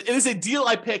 It is a deal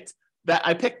I picked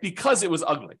because it was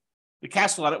ugly. The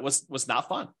cash flow on it was not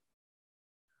fun.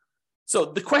 So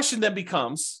the question then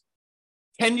becomes,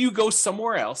 can you go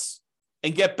somewhere else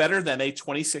and get better than a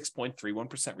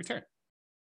 26.31% return?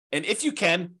 And if you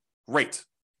can, great.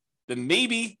 Then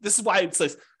maybe this is why it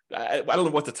says, I don't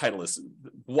know what the title is,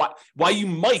 why you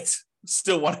might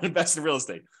still want to invest in real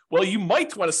estate. Well, you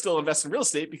might want to still invest in real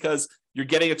estate because you're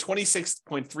getting a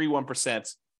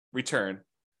 26.31% return,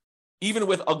 even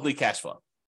with ugly cash flow.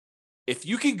 If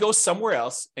you can go somewhere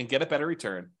else and get a better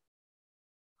return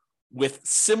with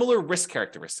similar risk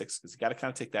characteristics, because you got to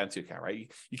kind of take that into account,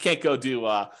 right? You can't go do,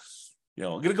 I'm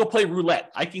going to go play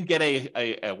roulette. I can get a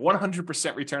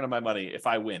 100% return on my money if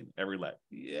I win at roulette.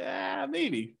 Yeah,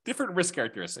 maybe. Different risk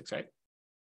characteristics, right?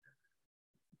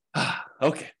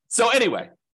 Okay. So anyway,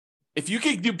 if you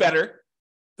can do better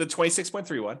than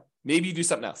 26.31, maybe you do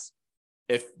something else.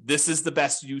 If this is the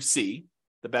best you see,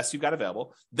 the best you've got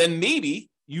available, then maybe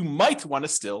you might want to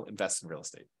still invest in real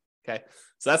estate. Okay.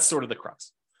 So that's sort of the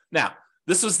crux. Now,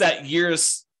 this was that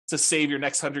years to save your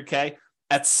next 100K.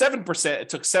 At 7%, it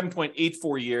took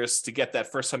 7.84 years to get that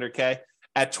first 100K.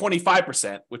 At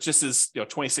 25%, which this is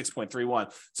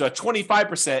 26.31. So at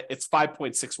 25%, it's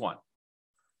 5.61.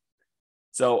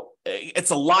 So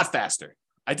it's a lot faster.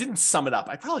 I didn't sum it up.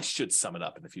 I probably should sum it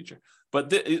up in the future.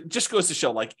 But it just goes to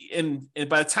show, like,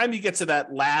 by the time you get to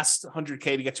that last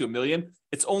 100K to get to $1 million,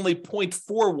 it's only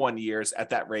 0.41 years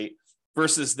at that rate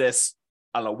versus this,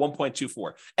 I don't know,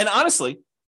 1.24. And honestly,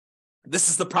 This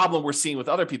is the problem we're seeing with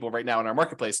other people right now in our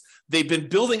marketplace. They've been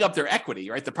building up their equity,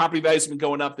 right? The property values have been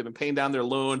going up. They've been paying down their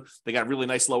loan. They got really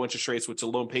nice low interest rates, which the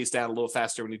loan pays down a little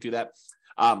faster when you do that.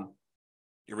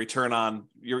 Your return on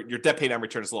your debt pay down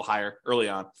return is a little higher early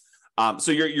on.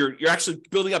 So you're actually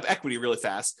building up equity really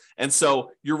fast. And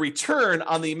so your return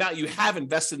on the amount you have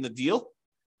invested in the deal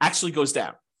actually goes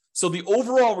down. So the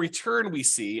overall return we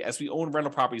see as we own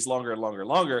rental properties longer and longer and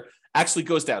longer actually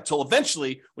goes down until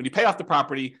eventually when you pay off the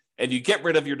property and you get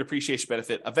rid of your depreciation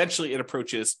benefit, eventually it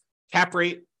approaches cap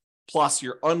rate plus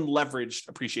your unleveraged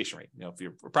appreciation rate. You know, if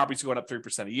your property's going up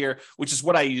 3% a year, which is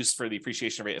what I use for the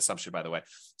appreciation rate assumption, by the way.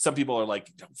 Some people are like,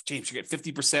 James, you get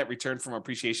 50% return from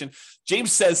appreciation.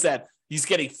 James says that he's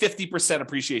getting 50%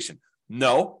 appreciation.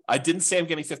 No, I didn't say I'm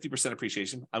getting 50%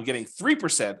 appreciation. I'm getting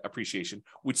 3% appreciation,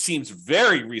 which seems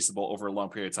very reasonable over a long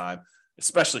period of time,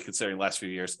 especially considering the last few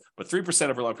years. But 3%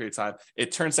 over a long period of time,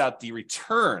 it turns out the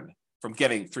return from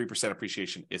getting 3%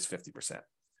 appreciation is 50%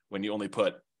 when you only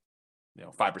put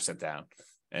 5% down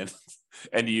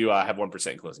and you have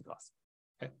 1% in closing costs.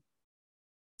 Okay.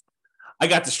 I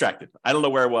got distracted. I don't know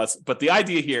where I was, but the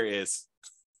idea here is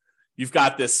you've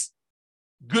got this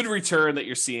good return that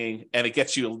you're seeing, and it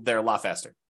gets you there a lot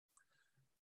faster.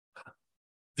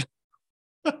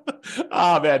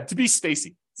 Man, to be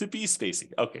spacey.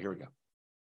 Okay, here we go.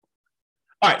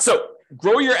 All right, so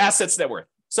grow your assets net worth.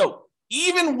 So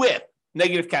even with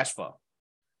negative cash flow,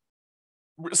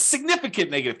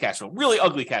 significant negative cash flow, really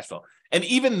ugly cash flow, and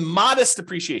even modest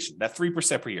depreciation, that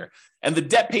 3% per year, and the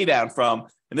debt pay down from,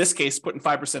 in this case, putting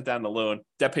 5% down the loan,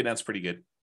 debt pay down is pretty good.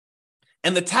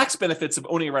 And the tax benefits of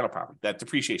owning a rental property, that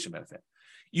depreciation benefit,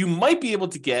 you might be able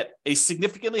to get a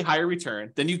significantly higher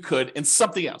return than you could in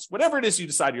something else. Whatever it is you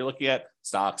decide you're looking at,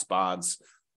 stocks, bonds,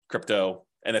 crypto,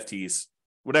 NFTs,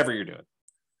 whatever you're doing.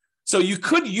 So you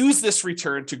could use this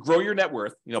return to grow your net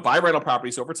worth, buy rental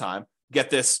properties over time, get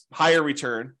this higher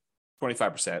return,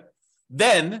 25%.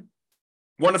 Then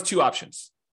one of two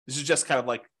options. This is just kind of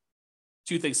like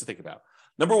two things to think about.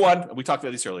 Number one, and we talked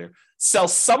about these earlier, sell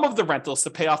some of the rentals to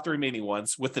pay off the remaining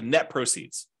ones with the net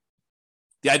proceeds.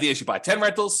 The idea is you buy 10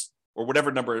 rentals or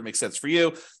whatever number makes sense for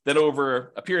you. Then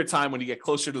over a period of time, when you get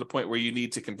closer to the point where you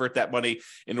need to convert that money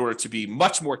in order to be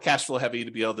much more cash flow heavy,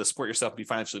 to be able to support yourself and be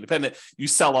financially independent, you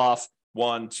sell off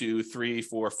 1, 2, 3,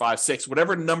 4, 5, 6,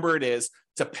 whatever number it is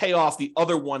to pay off the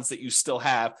other ones that you still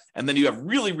have. And then you have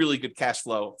really, really good cash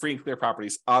flow, free and clear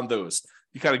properties on those.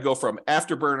 You kind of go from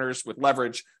afterburners with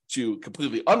leverage to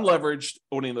completely unleveraged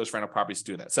owning those rental properties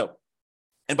to do that. So,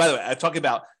 and by the way, I talk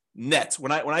about net.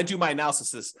 When I do my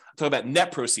analysis, I talk about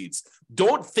net proceeds.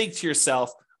 Don't think to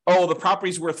yourself, oh, the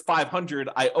property's worth 500,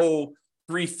 I owe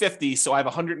 350, so I have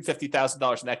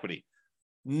 $150,000 in equity.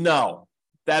 No,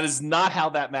 that is not how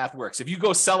that math works. If you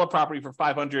go sell a property for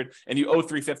 500 and you owe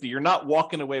 350, you're not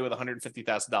walking away with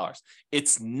 $150,000.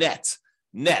 It's net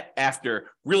after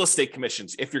real estate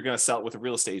commissions. If you're going to sell it with a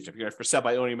real estate agent, if you're going to sell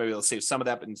by owning, maybe they'll save some of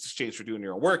that in exchange for doing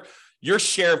your own work. Your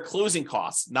share of closing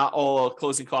costs, not all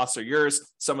closing costs are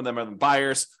yours. Some of them are the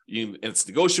buyers. It's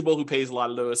negotiable who pays a lot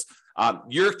of those.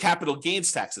 Your capital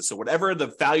gains taxes. So whatever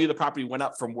the value of the property went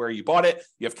up from where you bought it,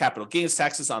 you have capital gains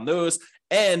taxes on those.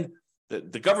 And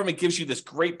the government gives you this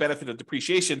great benefit of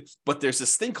depreciation, but there's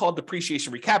this thing called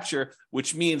depreciation recapture,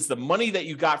 which means the money that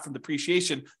you got from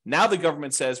depreciation, now the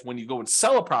government says when you go and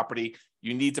sell a property,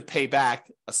 you need to pay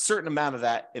back a certain amount of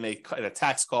that in a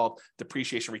tax called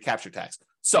depreciation recapture tax.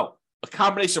 So a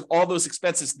combination of all those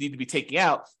expenses need to be taken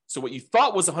out. So what you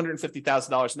thought was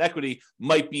 $150,000 in equity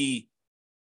might be,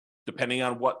 depending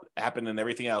on what happened and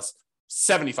everything else,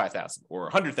 $75,000 or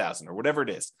 $100,000 or whatever it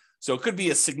is. So it could be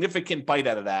a significant bite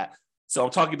out of that. So I'm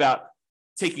talking about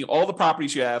taking all the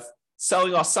properties you have,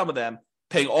 selling off some of them,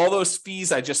 paying all those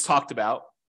fees I just talked about,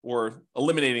 or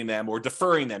eliminating them or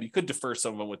deferring them. You could defer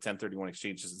some of them with 1031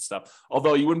 exchanges and stuff,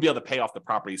 although you wouldn't be able to pay off the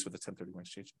properties with a 1031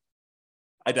 exchange.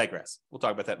 I digress. We'll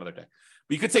talk about that another day.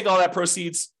 But you could take all that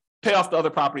proceeds, pay off the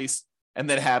other properties, and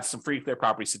then have some free clear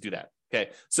properties to do that. Okay.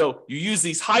 So you use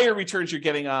these higher returns you're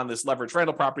getting on this leveraged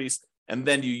rental properties, and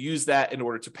then you use that in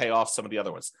order to pay off some of the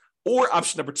other ones. Or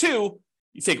option number two,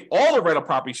 you take all the rental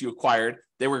properties you acquired,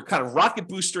 they were kind of rocket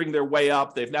boostering their way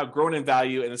up. They've now grown in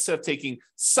value. And instead of taking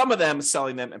some of them,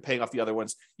 selling them and paying off the other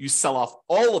ones, you sell off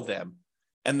all of them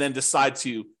and then decide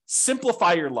to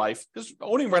simplify your life, because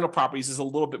owning rental properties is a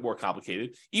little bit more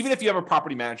complicated. Even if you have a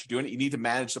property manager doing it, you need to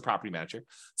manage the property manager.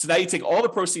 So now you take all the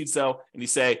proceeds though, and you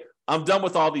say, I'm done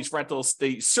with all these rentals.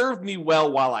 They served me well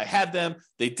while I had them.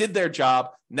 They did their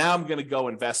job. Now I'm going to go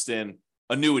invest in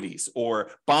annuities or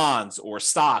bonds or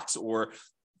stocks or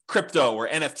crypto or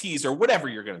NFTs or whatever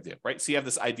you're going to do, right? So you have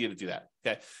this idea to do that.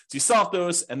 Okay. So you sell off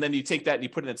those and then you take that and you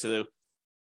put it into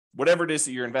whatever it is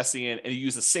that you're investing in, and you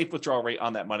use a safe withdrawal rate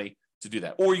on that money to do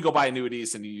that. Or you go buy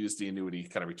annuities and you use the annuity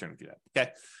kind of return to do that.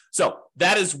 Okay. So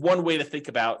that is one way to think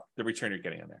about the return you're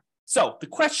getting on there. So the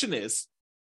question is,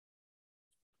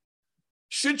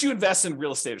 should you invest in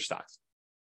real estate or stocks?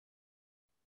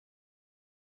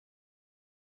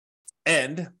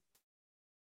 And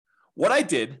what I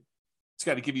did, it's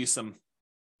got to give you some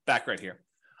background here.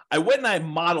 I went and I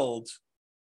modeled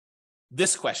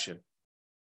this question.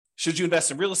 Should you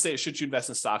invest in real estate or should you invest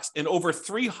in stocks in over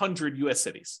 300 US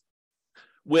cities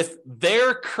with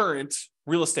their current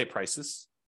real estate prices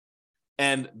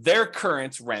and their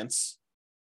current rents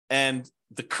and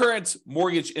the current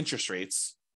mortgage interest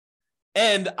rates.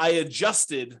 And I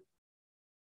adjusted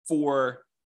for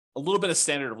a little bit of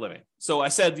standard of living. So I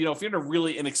said, if you're in a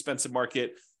really inexpensive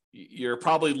market, you're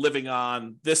probably living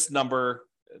on this number,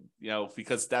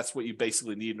 because that's what you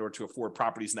basically need in order to afford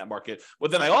properties in that market.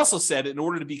 But then I also said, in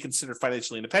order to be considered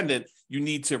financially independent, you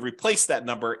need to replace that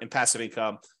number in passive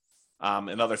income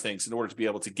and other things in order to be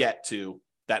able to get to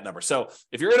that number. So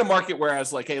if you're in a market where I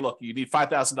was like, hey, look, you need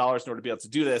 $5,000 in order to be able to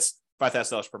do this,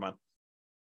 $5,000 per month,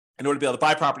 in order to be able to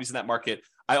buy properties in that market,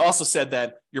 I also said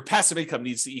that your passive income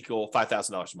needs to equal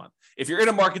 $5,000 a month. If you're in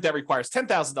a market that requires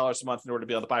 $10,000 a month in order to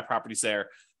be able to buy properties there,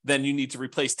 then you need to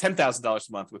replace $10,000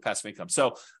 a month with passive income.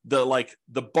 So the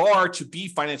bar to be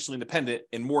financially independent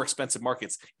in more expensive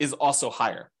markets is also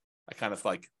higher. I kind of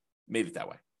made it that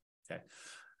way. Okay.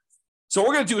 So what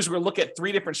we're going to do is we're going to look at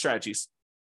 3 different strategies.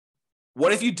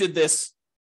 What if you did this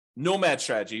nomad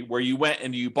strategy where you went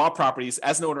and you bought properties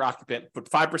as an owner occupant, put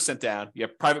 5% down, you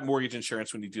have private mortgage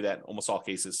insurance when you do that in almost all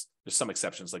cases. There's some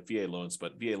exceptions like VA loans,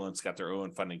 but VA loans got their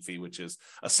own funding fee, which is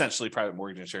essentially private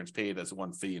mortgage insurance paid as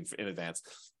one fee in advance.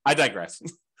 I digress.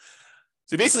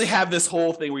 So you basically have this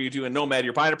whole thing where you do a nomad,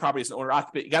 you're buying a property as an owner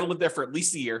occupant, you got to live there for at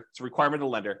least a year. It's a requirement of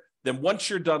the lender. Then once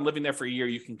you're done living there for a year,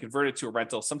 you can convert it to a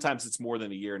rental. Sometimes it's more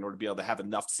than a year in order to be able to have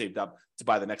enough saved up to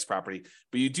buy the next property.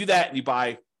 But you do that and you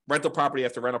buy rental property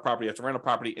after rental property after rental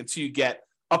property until you get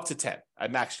up to 10. I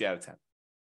maxed you out of 10.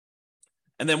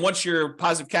 And then once you're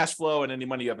positive cash flow and any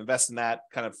money you have invested in that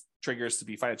kind of triggers to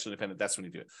be financially independent, that's when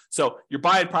you do it. So you're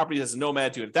buying properties as a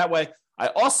nomad, doing it that way. I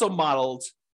also modeled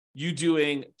you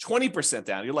doing 20%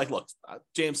 down. You're like, look,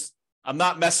 James, I'm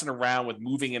not messing around with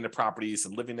moving into properties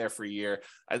and living there for a year.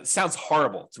 It sounds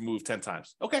horrible to move 10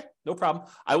 times. Okay, no problem.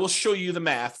 I will show you the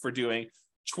math for doing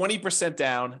 20%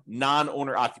 down,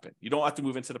 non-owner occupant. You don't have to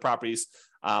move into the properties.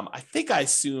 I think I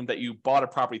assumed that you bought a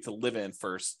property to live in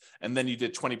first, and then you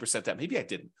did 20% down. Maybe I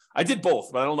didn't. I did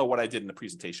both, but I don't know what I did in the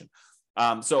presentation.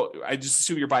 So I just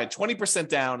assume you're buying 20%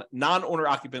 down, non-owner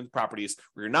occupant properties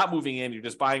where you're not moving in, you're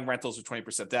just buying rentals with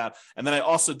 20% down. And then I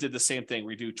also did the same thing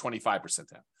where you do 25%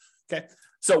 down. Okay.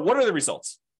 So what are the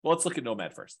results? Well, let's look at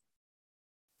Nomad first.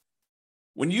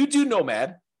 When you do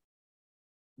Nomad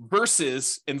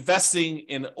versus investing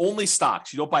in only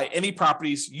stocks, you don't buy any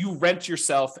properties, you rent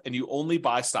yourself and you only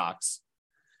buy stocks.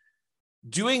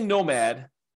 Doing Nomad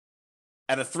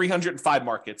at a 305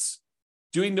 markets,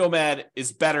 doing Nomad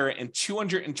is better in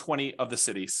 220 of the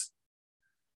cities.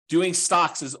 Doing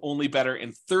stocks is only better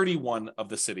in 31 of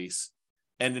the cities.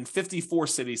 And in 54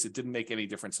 cities, it didn't make any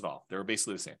difference at all. They were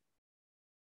basically the same.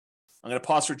 I'm going to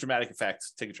pause for dramatic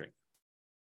effect. Take a drink.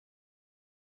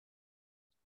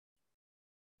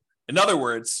 In other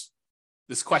words,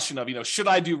 this question of, should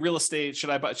I do real estate? Should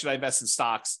I invest in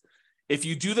stocks? If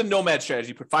you do the Nomad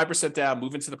strategy, put 5% down,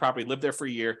 move into the property, live there for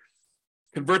a year,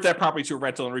 convert that property to a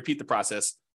rental and repeat the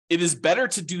process, it is better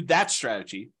to do that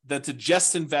strategy than to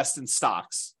just invest in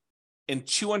stocks in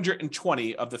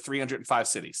 220 of the 305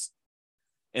 cities.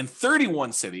 In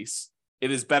 31 cities, it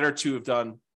is better to have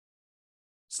done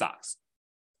stocks.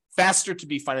 Faster to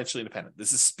be financially independent.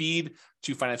 This is speed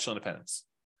to financial independence.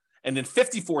 And in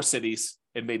 54 cities,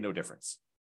 it made no difference.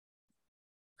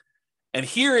 And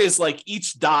here is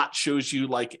each dot shows you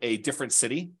a different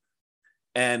city.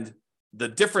 And the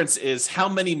difference is how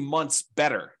many months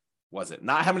better was it?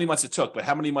 Not how many months it took, but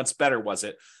how many months better was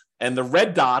it? And the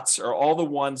red dots are all the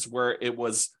ones where it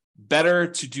was better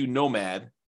to do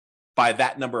Nomad by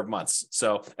that number of months.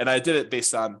 So, and I did it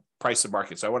based on price of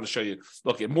market. So I want to show you,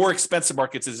 look, in more expensive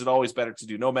markets, is it always better to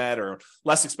do Nomad, or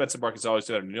less expensive markets always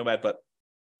better to do Nomad? But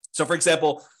so for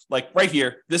example, right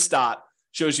here, this dot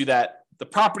shows you that the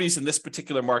properties in this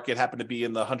particular market happen to be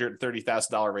in the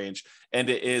 $130,000 range. And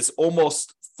it is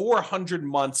almost 400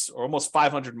 months or almost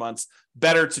 500 months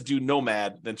better to do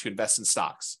Nomad than to invest in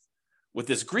stocks. With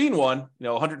this green one,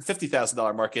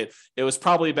 $150,000 market, it was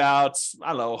probably about,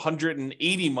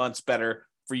 180 months better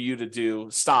for you to do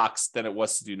stocks than it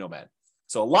was to do Nomad.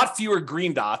 So a lot fewer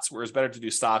green dots, where it's better to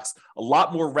do stocks, a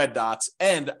lot more red dots.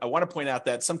 And I want to point out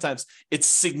that sometimes it's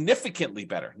significantly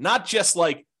better, not just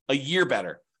like a year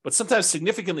better, but sometimes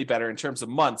significantly better in terms of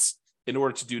months in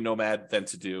order to do Nomad than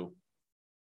to do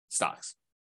stocks.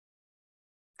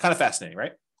 Kind of fascinating,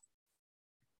 right?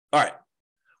 All right.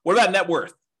 What about net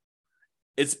worth?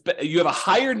 You have a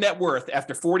higher net worth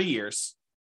after 40 years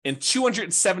in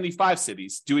 275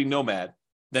 cities doing Nomad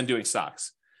than doing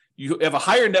stocks. You have a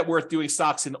higher net worth doing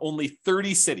stocks in only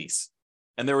 30 cities.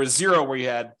 And there was 0 where you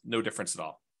had no difference at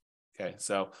all. Okay.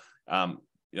 So,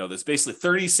 there's basically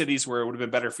 30 cities where it would have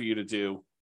been better for you to do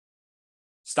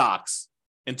stocks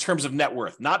in terms of net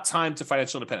worth, not time to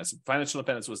financial independence. Financial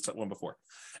independence was one before.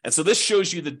 And so this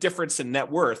shows you the difference in net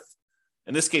worth.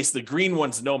 In this case, the green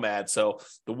one's Nomad. So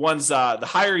the ones, the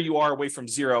higher you are away from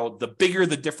 0, the bigger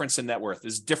the difference in net worth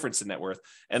is difference in net worth.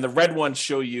 And the red ones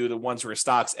show you the ones where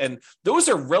stocks, and those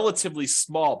are relatively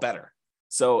small better.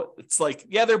 So it's like,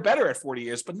 yeah, they're better at 40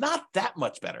 years, but not that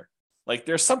much better. Like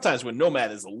there's sometimes when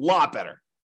Nomad is a lot better.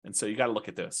 And so you got to look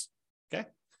at this. Okay.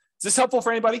 Is this helpful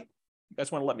for anybody? You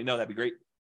guys want to let me know? That'd be great.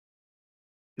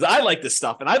 Because I like this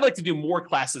stuff and I'd like to do more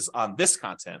classes on this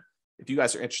content if you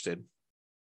guys are interested.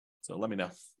 So let me know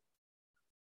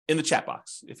in the chat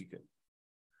box, if you could,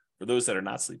 for those that are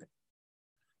not sleeping.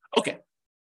 Okay.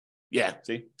 Yeah,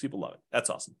 see, people love it. That's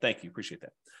awesome. Thank you. Appreciate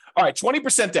that. All right,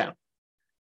 20% down.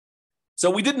 So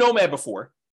we did Nomad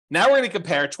before. Now we're going to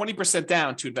compare 20%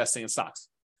 down to investing in stocks.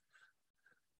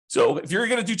 So if you're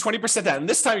going to do 20% down, and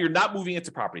this time you're not moving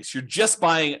into properties, you're just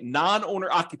buying non-owner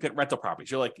occupant rental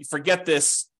properties. You're like, forget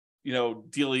this,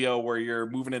 dealio where you're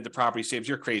moving into properties, James,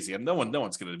 you're crazy. And no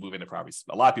one's going to move into properties.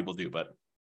 A lot of people do, but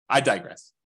I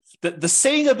digress. The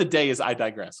saying of the day is I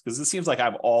digress, because it seems like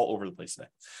I'm all over the place today.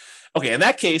 Okay, in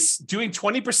that case, doing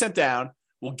 20% down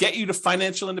will get you to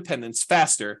financial independence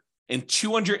faster in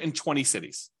 220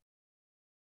 cities.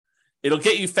 It'll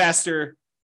get you faster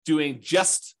doing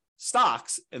just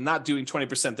stocks and not doing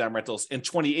 20% down rentals in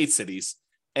 28 cities.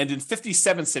 And in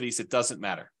 57 cities, it doesn't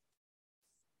matter.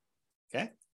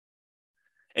 Okay.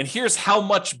 And here's how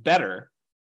much better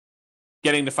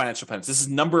getting to financial independence. This is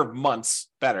number of months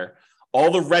better. All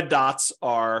the red dots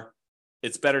are,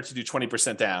 it's better to do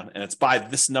 20% down, and it's by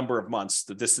this number of months,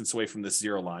 the distance away from this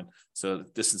 0 line. So the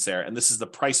distance there. And this is the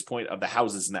price point of the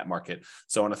houses in that market.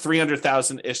 So on a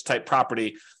 300,000-ish type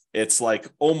property, it's like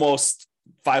almost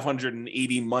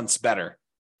 580 months better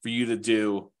for you to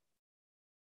do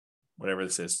whatever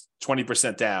this is,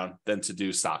 20% down than to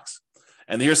do stocks.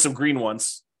 And here's some green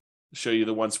ones to show you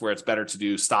the ones where it's better to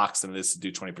do stocks than it is to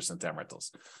do 20% down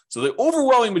rentals. So the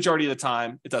overwhelming majority of the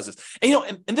time, it does this.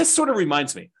 And this sort of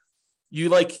reminds me, you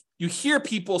hear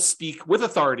people speak with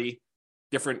authority,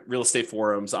 different real estate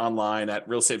forums, online, at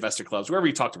real estate investor clubs, wherever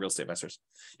you talk to real estate investors.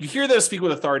 You hear them speak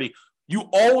with authority. You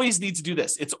always need to do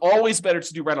this. It's always better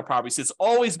to do rental properties. It's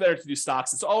always better to do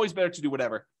stocks. It's always better to do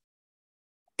whatever.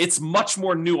 It's much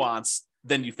more nuanced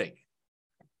than you think,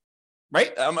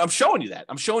 right? I'm showing you that.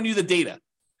 I'm showing you the data.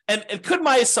 And could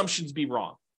my assumptions be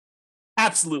wrong?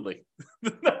 Absolutely.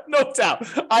 No doubt.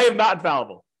 I am not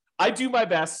infallible. I do my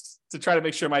best to try to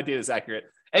make sure my data is accurate.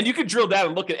 And you can drill down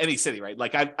and look at any city, right?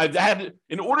 Like I've had,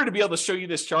 in order to be able to show you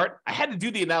this chart, I had to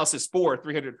do the analysis for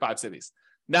 305 cities.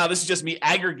 Now, this is just me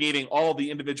aggregating all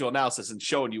the individual analysis and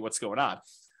showing you what's going on.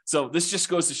 So this just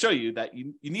goes to show you that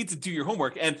you need to do your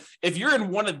homework. And if you're in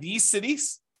one of these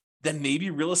cities, then maybe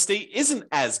real estate isn't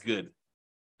as good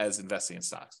as investing in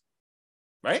stocks,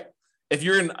 right? If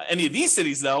you're in any of these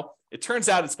cities, though, it turns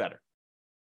out it's better.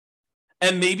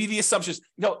 And maybe the assumptions,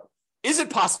 is it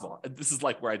possible? This is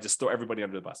like where I just throw everybody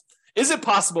under the bus. Is it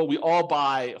possible we all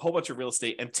buy a whole bunch of real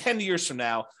estate and 10 years from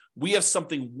now, we have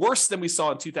something worse than we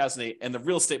saw in 2008 and the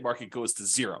real estate market goes to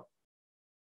 0?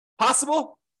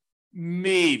 Possible?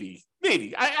 Maybe.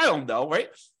 I don't know, right?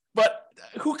 But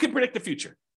who can predict the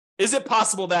future? Is it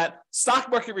possible that stock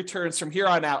market returns from here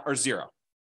on out are 0?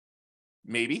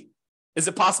 Maybe. Is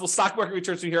it possible stock market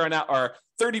returns from here on out are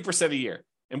 30% a year?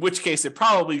 In which case it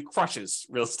probably crushes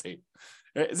real estate.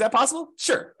 Is that possible?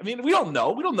 Sure. I mean, we don't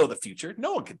know. We don't know the future.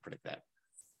 No one can predict that.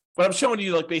 But I'm showing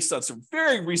you based on some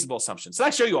very reasonable assumptions. So I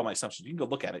show you all my assumptions. You can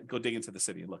go look at it, go dig into the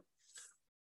city and look.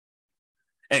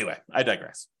 Anyway, I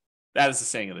digress. That is the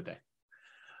saying of the day.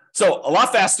 So a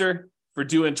lot faster for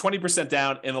doing 20%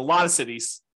 down in a lot of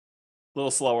cities, a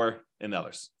little slower in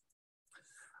others.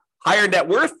 Higher net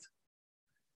worth.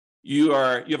 You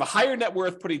have a higher net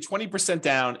worth putting 20%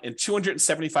 down in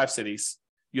 275 cities.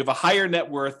 You have a higher net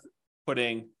worth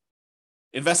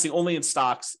investing only in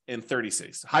stocks in 30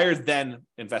 cities, higher than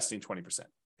investing 20%.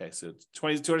 Okay, so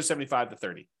 275 to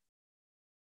 30.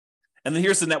 And then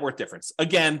here's the net worth difference.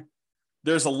 Again,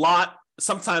 there's a lot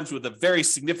sometimes with a very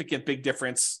significant big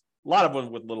difference, a lot of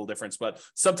them with little difference, but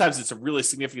sometimes it's a really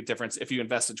significant difference if you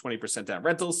invest in 20% down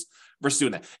rentals versus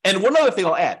doing that. And one other thing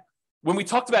I'll add, when we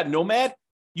talked about Nomad,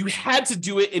 you had to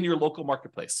do it in your local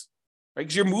marketplace, right?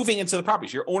 Because you're moving into the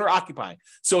properties, you're owner occupying.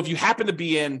 So if you happen to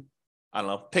be in, I don't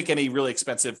know, pick any really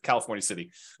expensive California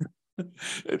city,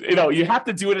 you have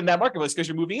to do it in that marketplace because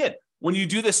you're moving in. When you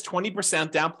do this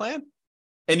 20% down plan,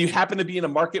 and you happen to be in a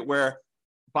market where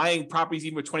buying properties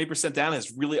even with 20% down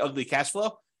has really ugly cash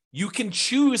flow, you can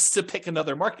choose to pick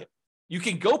another market. You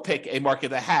can go pick a market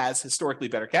that has historically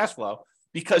better cash flow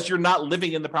because you're not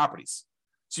living in the properties.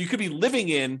 So you could be living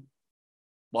in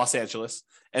Los Angeles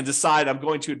and decide I'm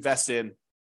going to invest in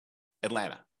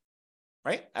Atlanta,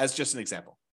 right? As just an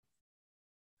example.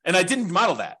 And I didn't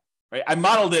model that, right? I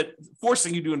modeled it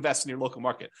forcing you to invest in your local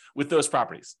market with those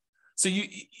properties. So you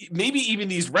maybe even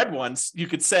these red ones, you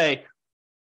could say,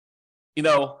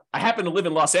 I happen to live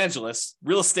in Los Angeles.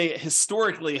 Real estate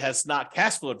historically has not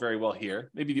cash flowed very well here.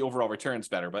 Maybe the overall return's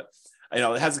better, but it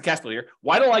hasn't cash flow here.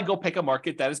 Why don't I go pick a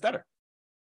market that is better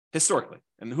historically?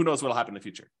 And who knows what will happen in the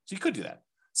future. So you could do that.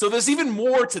 So there's even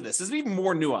more to this. There's even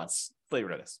more nuance flavor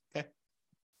to this. Okay.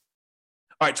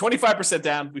 All right, 25%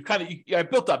 down. We've I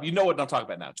built up. You know what I'm talking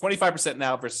about now. 25%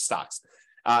 now versus stocks.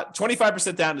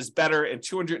 25% down is better in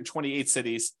 228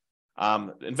 cities.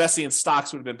 Investing in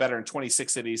stocks would have been better in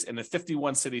 26 cities, and in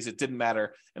 51 cities, it didn't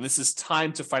matter. And this is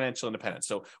time to financial independence.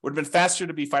 So it would have been faster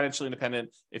to be financially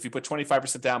independent if you put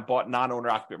 25% down, bought non-owner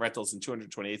occupant rentals in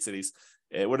 228 cities.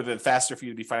 It would have been faster for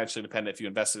you to be financially independent if you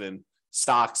invested in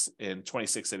stocks in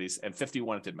 26 cities, and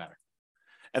 51, it didn't matter.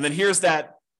 And then here's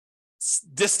that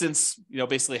distance,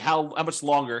 basically how much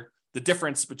longer the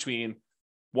difference between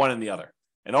one and the other.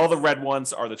 And all the red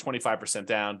ones are the 25%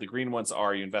 down. The green ones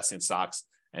are you invest in stocks,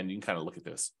 and you can kind of look at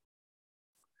this.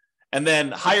 And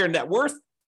then higher net worth.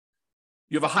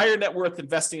 You have a higher net worth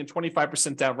investing in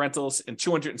 25% down rentals in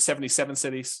 277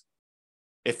 cities.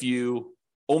 If you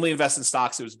only invest in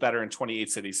stocks, it was better in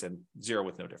 28 cities and 0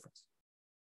 with no difference.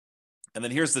 And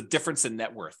then here's the difference in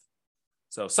net worth.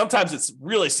 So sometimes it's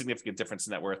really significant difference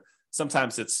in net worth.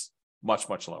 Sometimes it's much,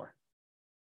 much lower.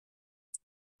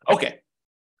 Okay.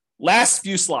 Last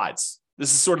few slides.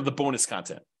 This is sort of the bonus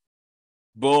content.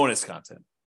 Bonus content.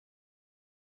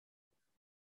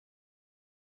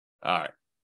 All right.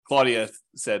 Claudia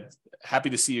said, happy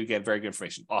to see you again. Very good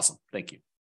information. Awesome. Thank you.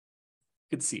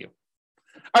 Good to see you.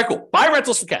 All right, cool. Buy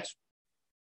rentals for cash.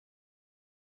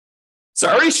 So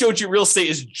I already showed you real estate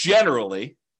is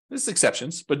generally, there's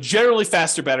exceptions, but generally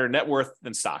faster, better net worth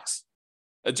than stocks.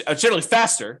 Generally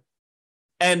faster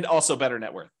and also better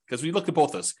net worth. Because we looked at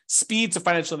both those, speed to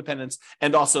financial independence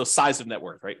and also size of net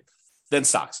worth, right? Than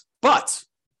stocks. But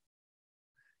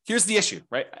here's the issue,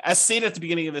 right? As stated at the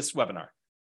beginning of this webinar,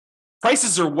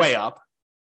 prices are way up,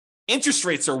 interest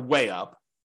rates are way up,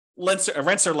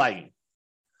 rents are lagging.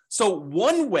 So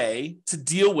one way to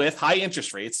deal with high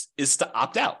interest rates is to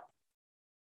opt out.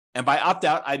 And by opt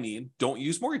out, I mean don't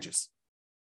use mortgages.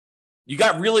 You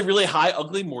got really, really high,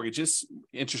 ugly mortgages,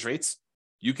 interest rates.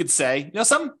 You could say,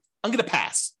 something, I'm going to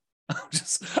pass.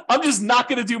 I'm just not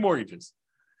going to do mortgages.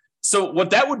 So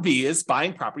what that would be is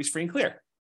buying properties free and clear.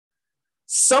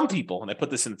 Some people, and I put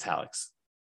this in italics,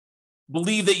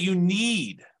 believe that you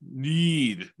need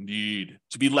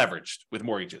to be leveraged with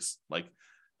mortgages. Like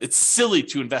it's silly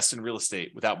to invest in real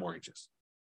estate without mortgages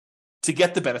to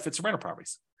get the benefits of rental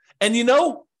properties. And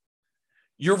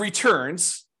your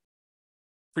returns,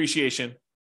 appreciation,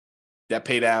 debt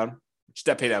pay down, which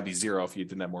debt pay down would be 0 if you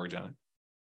didn't have mortgage on it,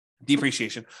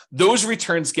 depreciation, those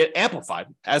returns get amplified,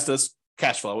 as does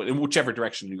cash flow in whichever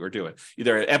direction you are doing,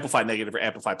 either amplified negative or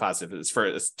amplified positive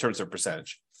in terms of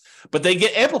percentage. But they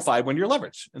get amplified when you're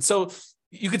leveraged. And so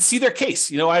you could see their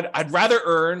case. I'd rather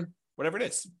earn whatever it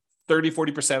is, 30,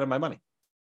 40% of my money.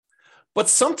 But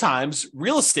sometimes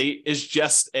real estate is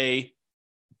just a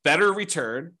better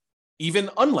return, even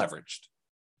unleveraged.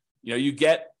 You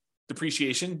get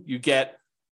depreciation, you get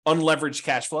unleveraged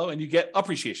cash flow, and you get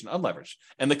appreciation unleveraged.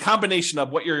 And the combination of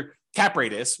what your cap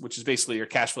rate is, which is basically your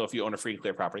cash flow if you own a free and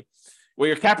clear property, what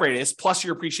your cap rate is, plus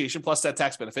your appreciation, plus that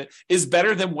tax benefit, is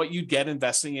better than what you get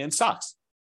investing in stocks.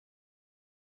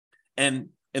 And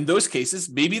in those cases,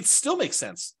 maybe it still makes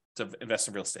sense to invest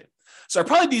in real estate. So I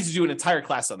probably need to do an entire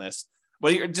class on this,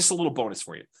 but just a little bonus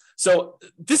for you. So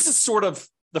this is sort of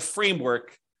the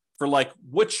framework for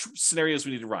which scenarios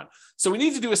we need to run. So we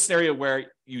need to do a scenario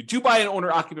where you do buy an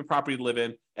owner-occupant property to live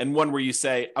in, and one where you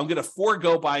say, I'm going to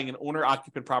forego buying an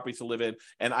owner-occupant property to live in,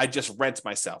 and I just rent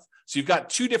myself. So you've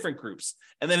got two different groups.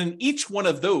 And then in each one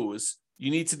of those, you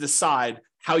need to decide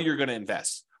how you're going to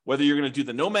invest, whether you're going to do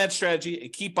the nomad strategy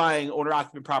and keep buying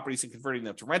owner-occupant properties and converting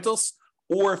them to rentals,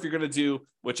 or if you're going to do,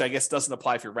 which I guess doesn't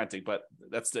apply if you're renting, but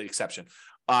that's the exception.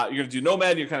 You're going to do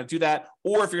nomad, you're going to do that.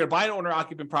 Or if you're going to buy an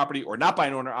owner-occupant property or not buy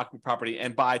an owner-occupant property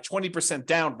and buy 20%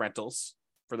 down rentals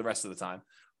for the rest of the time,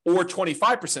 or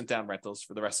 25% down rentals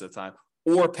for the rest of the time,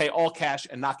 or pay all cash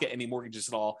and not get any mortgages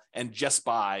at all and just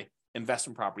buy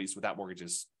investment properties without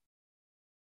mortgages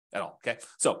at all. Okay.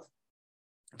 So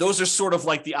those are sort of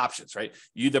like the options, right?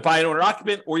 You either buy an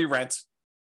owner-occupant or you rent.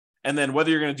 And then whether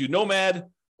you're going to do nomad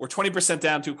or 20%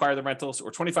 down to acquire the rentals,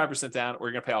 or 25% down, or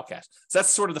you're going to pay all cash. So that's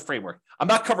sort of the framework. I'm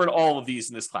not covering all of these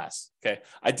in this class. Okay.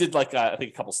 I did I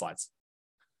think a couple slides.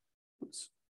 Oops.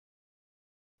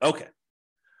 Okay.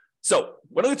 So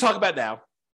what I'm going to talk about now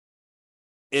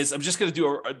is I'm just going to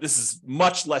do this is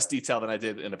much less detail than I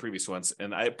did in the previous ones.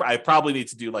 And I probably need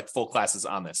to do like full classes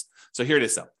on this. So here it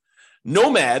is though.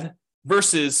 Nomad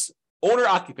versus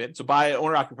owner-occupant, so buy an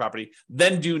owner-occupant property,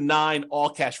 then do 9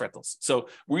 all-cash rentals. So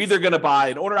we're either going to buy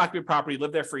an owner-occupant property,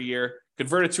 live there for a year,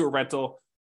 convert it to a rental,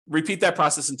 repeat that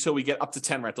process until we get up to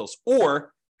 10 rentals,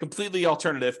 or completely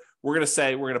alternative, we're going to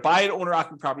say we're going to buy an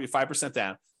owner-occupant property 5%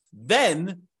 down,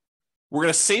 then we're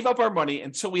going to save up our money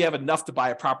until we have enough to buy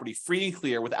a property free and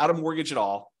clear without a mortgage at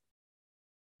all.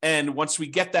 And once we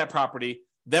get that property,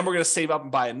 then we're going to save up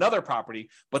and buy another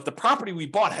property, but the property we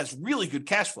bought has really good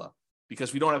cash flow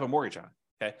because we don't have a mortgage on it,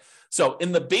 okay? So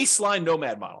in the baseline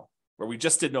nomad model, where we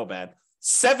just did nomad,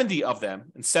 70 of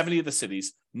them in 70 of the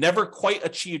cities never quite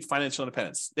achieved financial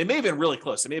independence. They may have been really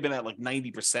close. They may have been at like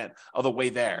 90% of the way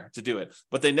there to do it,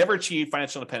 but they never achieved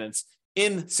financial independence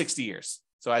in 60 years.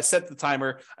 So I set the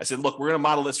timer. I said, look, we're going to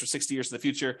model this for 60 years in the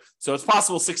future. So it's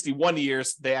possible 61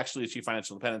 years they actually achieve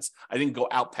financial independence. I didn't go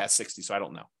out past 60, so I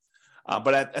don't know.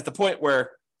 But at the point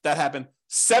where that happened,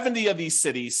 70 of these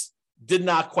cities did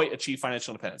not quite achieve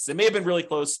financial independence. They may have been really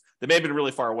close. They may have been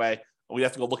really far away. We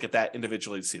have to go look at that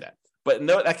individually to see that. But in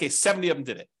that case, 70 of them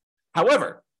did it.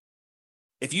 However,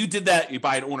 if you did that, you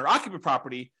buy an owner-occupant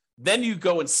property, then you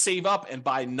go and save up and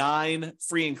buy 9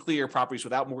 free and clear properties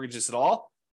without mortgages at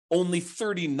all. Only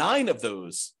 39 of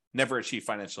those never achieved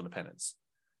financial independence.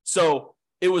 So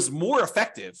it was more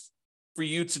effective for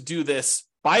you to do this,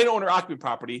 buy an owner-occupant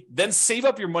property, then save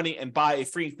up your money and buy a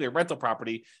free and clear rental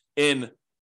property in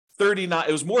 39.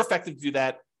 It was more effective to do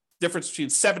that. Difference between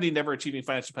 70 never achieving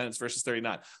financial independence versus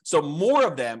 39. So more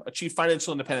of them achieve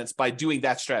financial independence by doing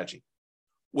that strategy,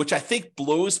 which I think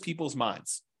blows people's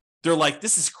minds. They're like,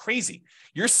 this is crazy.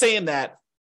 You're saying that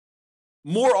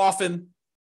more often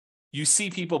you see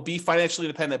people be financially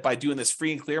independent by doing this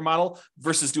free and clear model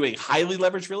versus doing highly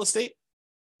leveraged real estate?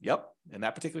 Yep, in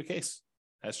that particular case,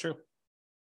 that's true.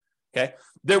 Okay,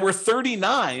 there were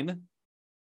 39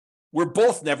 where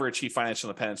both never achieved financial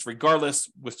independence,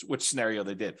 regardless which scenario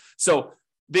they did. So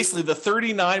basically the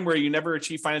 39 where you never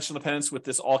achieve financial independence with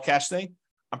this all cash thing,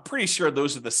 I'm pretty sure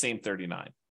those are the same 39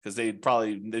 because they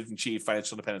probably didn't achieve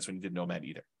financial independence when you did nomad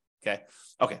either.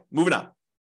 Okay, moving on.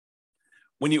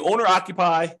 When you own or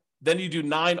occupy, then you do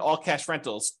 9 all cash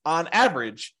rentals. On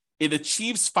average, it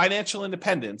achieves financial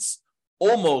independence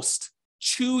almost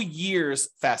 2 years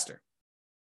faster.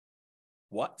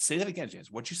 What? Say that again,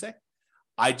 James. What'd you say?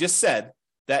 I just said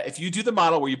that if you do the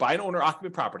model where you buy an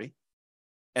owner-occupant property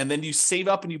and then you save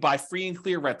up and you buy free and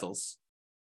clear rentals,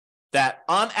 that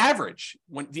on average,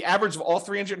 when the average of all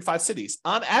 305 cities,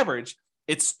 on average,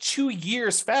 it's 2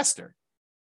 years faster,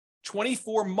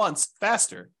 24 months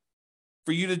faster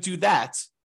for you to do that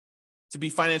to be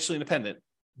financially independent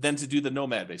than to do the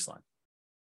nomad baseline.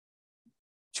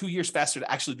 2 years faster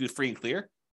to actually do free and clear?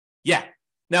 Yeah.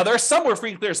 Now, there are some where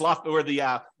free and clear is a lot, where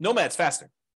the nomad's faster.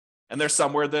 And there's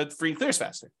some where the free and clear is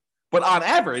faster. But on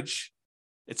average,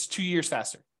 it's 2 years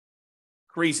faster.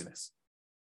 Craziness.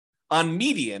 On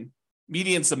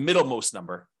median's the middlemost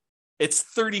number, it's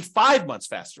 35 months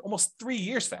faster, almost 3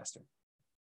 years faster.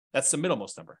 That's the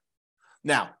middlemost number.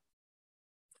 Now,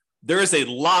 there is a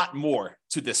lot more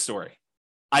to this story.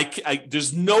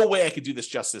 There's no way I could do this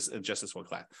justice in just this one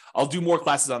class. I'll do more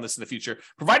classes on this in the future,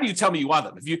 provided you tell me you want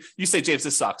them. If you say, James,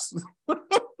 this sucks.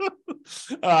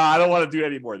 I don't want to do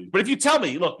any more of these. But if you tell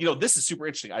me, look, this is super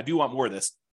interesting, I do want more of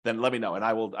this, then let me know, and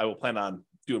I will plan on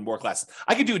doing more classes.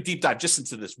 I could do a deep dive just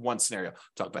into this one scenario,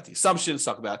 talk about the assumptions,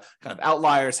 talk about kind of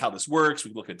outliers, how this works.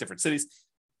 We look at different cities.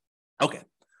 Okay.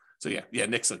 So yeah,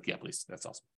 Nick's like, yeah, please. That's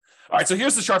awesome. All right. So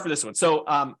here's the chart for this one.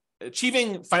 So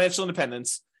achieving financial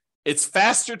independence, it's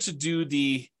faster to do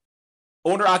the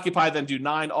owner-occupied than do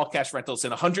 9 all-cash rentals in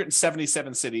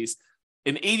 177 cities.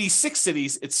 In 86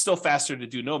 cities, it's still faster to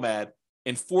do nomad.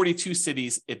 In 42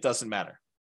 cities, it doesn't matter.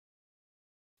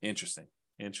 Interesting.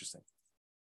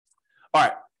 All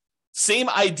right. Same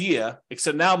idea,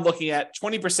 except now I'm looking at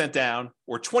 20% down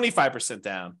or 25%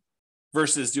 down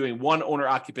versus doing one owner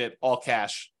occupant, all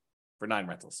cash for 9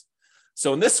 rentals.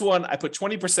 So in this one, I put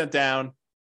 20% down,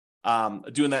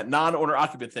 doing that non-owner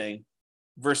occupant thing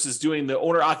versus doing the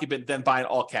owner occupant, then buying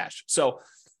all cash. So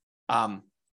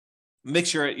make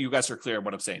sure you guys are clear on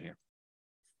what I'm saying here.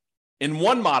 In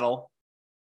one model,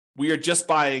 we are just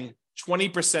buying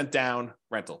 20% down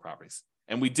rental properties.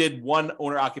 And we did one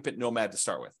owner occupant nomad to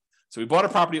start with. So we bought a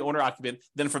property owner occupant.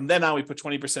 Then from then on, we put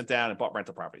 20% down and bought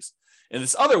rental properties. In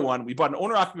this other one, we bought an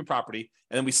owner occupant property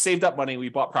and then we saved up money. And we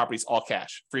bought properties all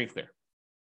cash, free and clear.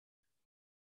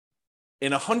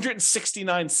 In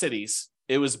 169 cities,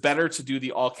 it was better to do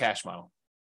the all cash model.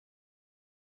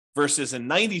 Versus in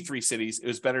 93 cities, it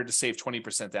was better to save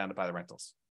 20% down to buy the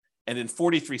rentals. And in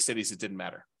 43 cities, it didn't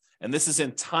matter. And this is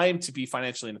in time to be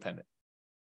financially independent.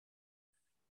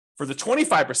 For the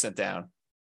 25% down,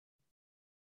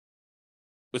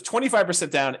 with 25%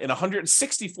 down in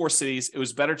 164 cities, it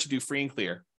was better to do free and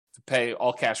clear, to pay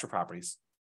all cash for properties.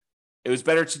 It was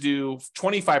better to do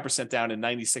 25% down in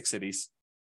 96 cities,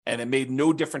 and it made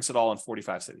no difference at all in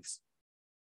 45 cities.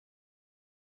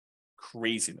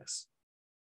 Craziness.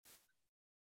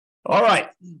 All right.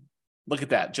 Look at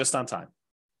that, just on time.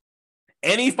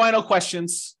 Any final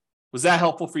questions? Was that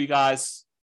helpful for you guys?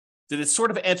 Did it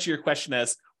sort of answer your question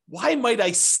as, why might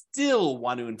I still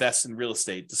want to invest in real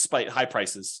estate despite high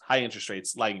prices, high interest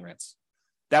rates, lagging rents?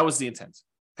 That was the intent.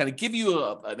 Kind of give you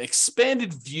an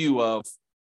expanded view of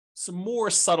some more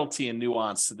subtlety and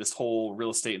nuance to this whole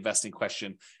real estate investing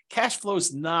question. Cash flow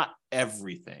is not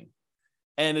everything,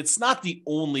 and it's not the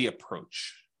only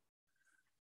approach.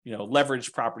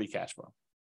 Leverage property cash flow.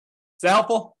 Is that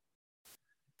helpful?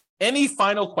 Any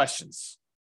final questions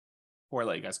before I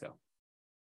let you guys go?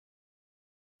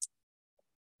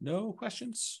 No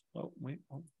questions? Oh, wait,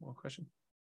 one question.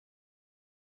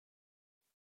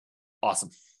 Awesome.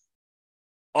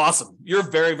 You're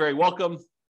very, very welcome.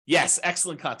 Yes,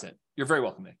 excellent content. You're very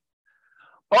welcome, Nick.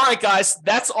 All right, guys,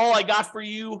 that's all I got for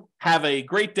you. Have a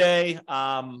great day.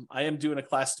 I am doing a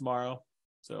class tomorrow,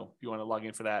 so if you want to log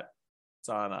in for that, it's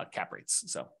on cap rates.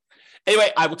 So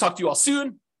anyway, I will talk to you all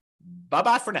soon.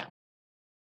 Bye-bye for now.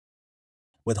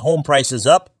 With home prices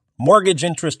up, mortgage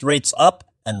interest rates up,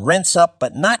 and rents up,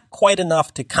 but not quite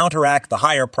enough to counteract the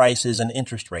higher prices and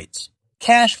interest rates.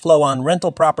 Cash flow on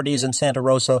rental properties in Santa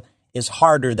Rosa is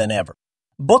harder than ever.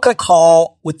 Book a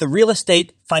call with the Real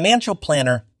Estate Financial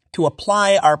Planner to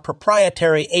apply our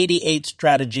proprietary 88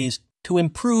 strategies to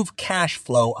improve cash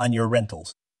flow on your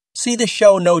rentals. See the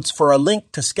show notes for a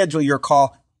link to schedule your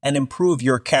call and improve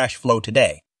your cash flow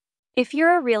today. If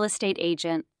you're a real estate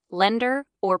agent, lender,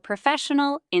 or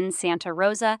professional in Santa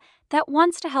Rosa that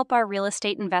wants to help our real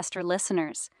estate investor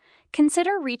listeners,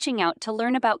 consider reaching out to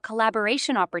learn about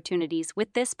collaboration opportunities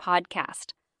with this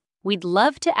podcast. We'd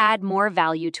love to add more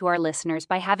value to our listeners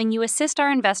by having you assist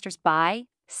our investors buy,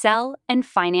 sell, and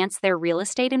finance their real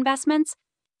estate investments.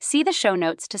 See the show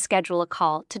notes to schedule a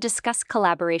call to discuss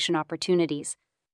collaboration opportunities.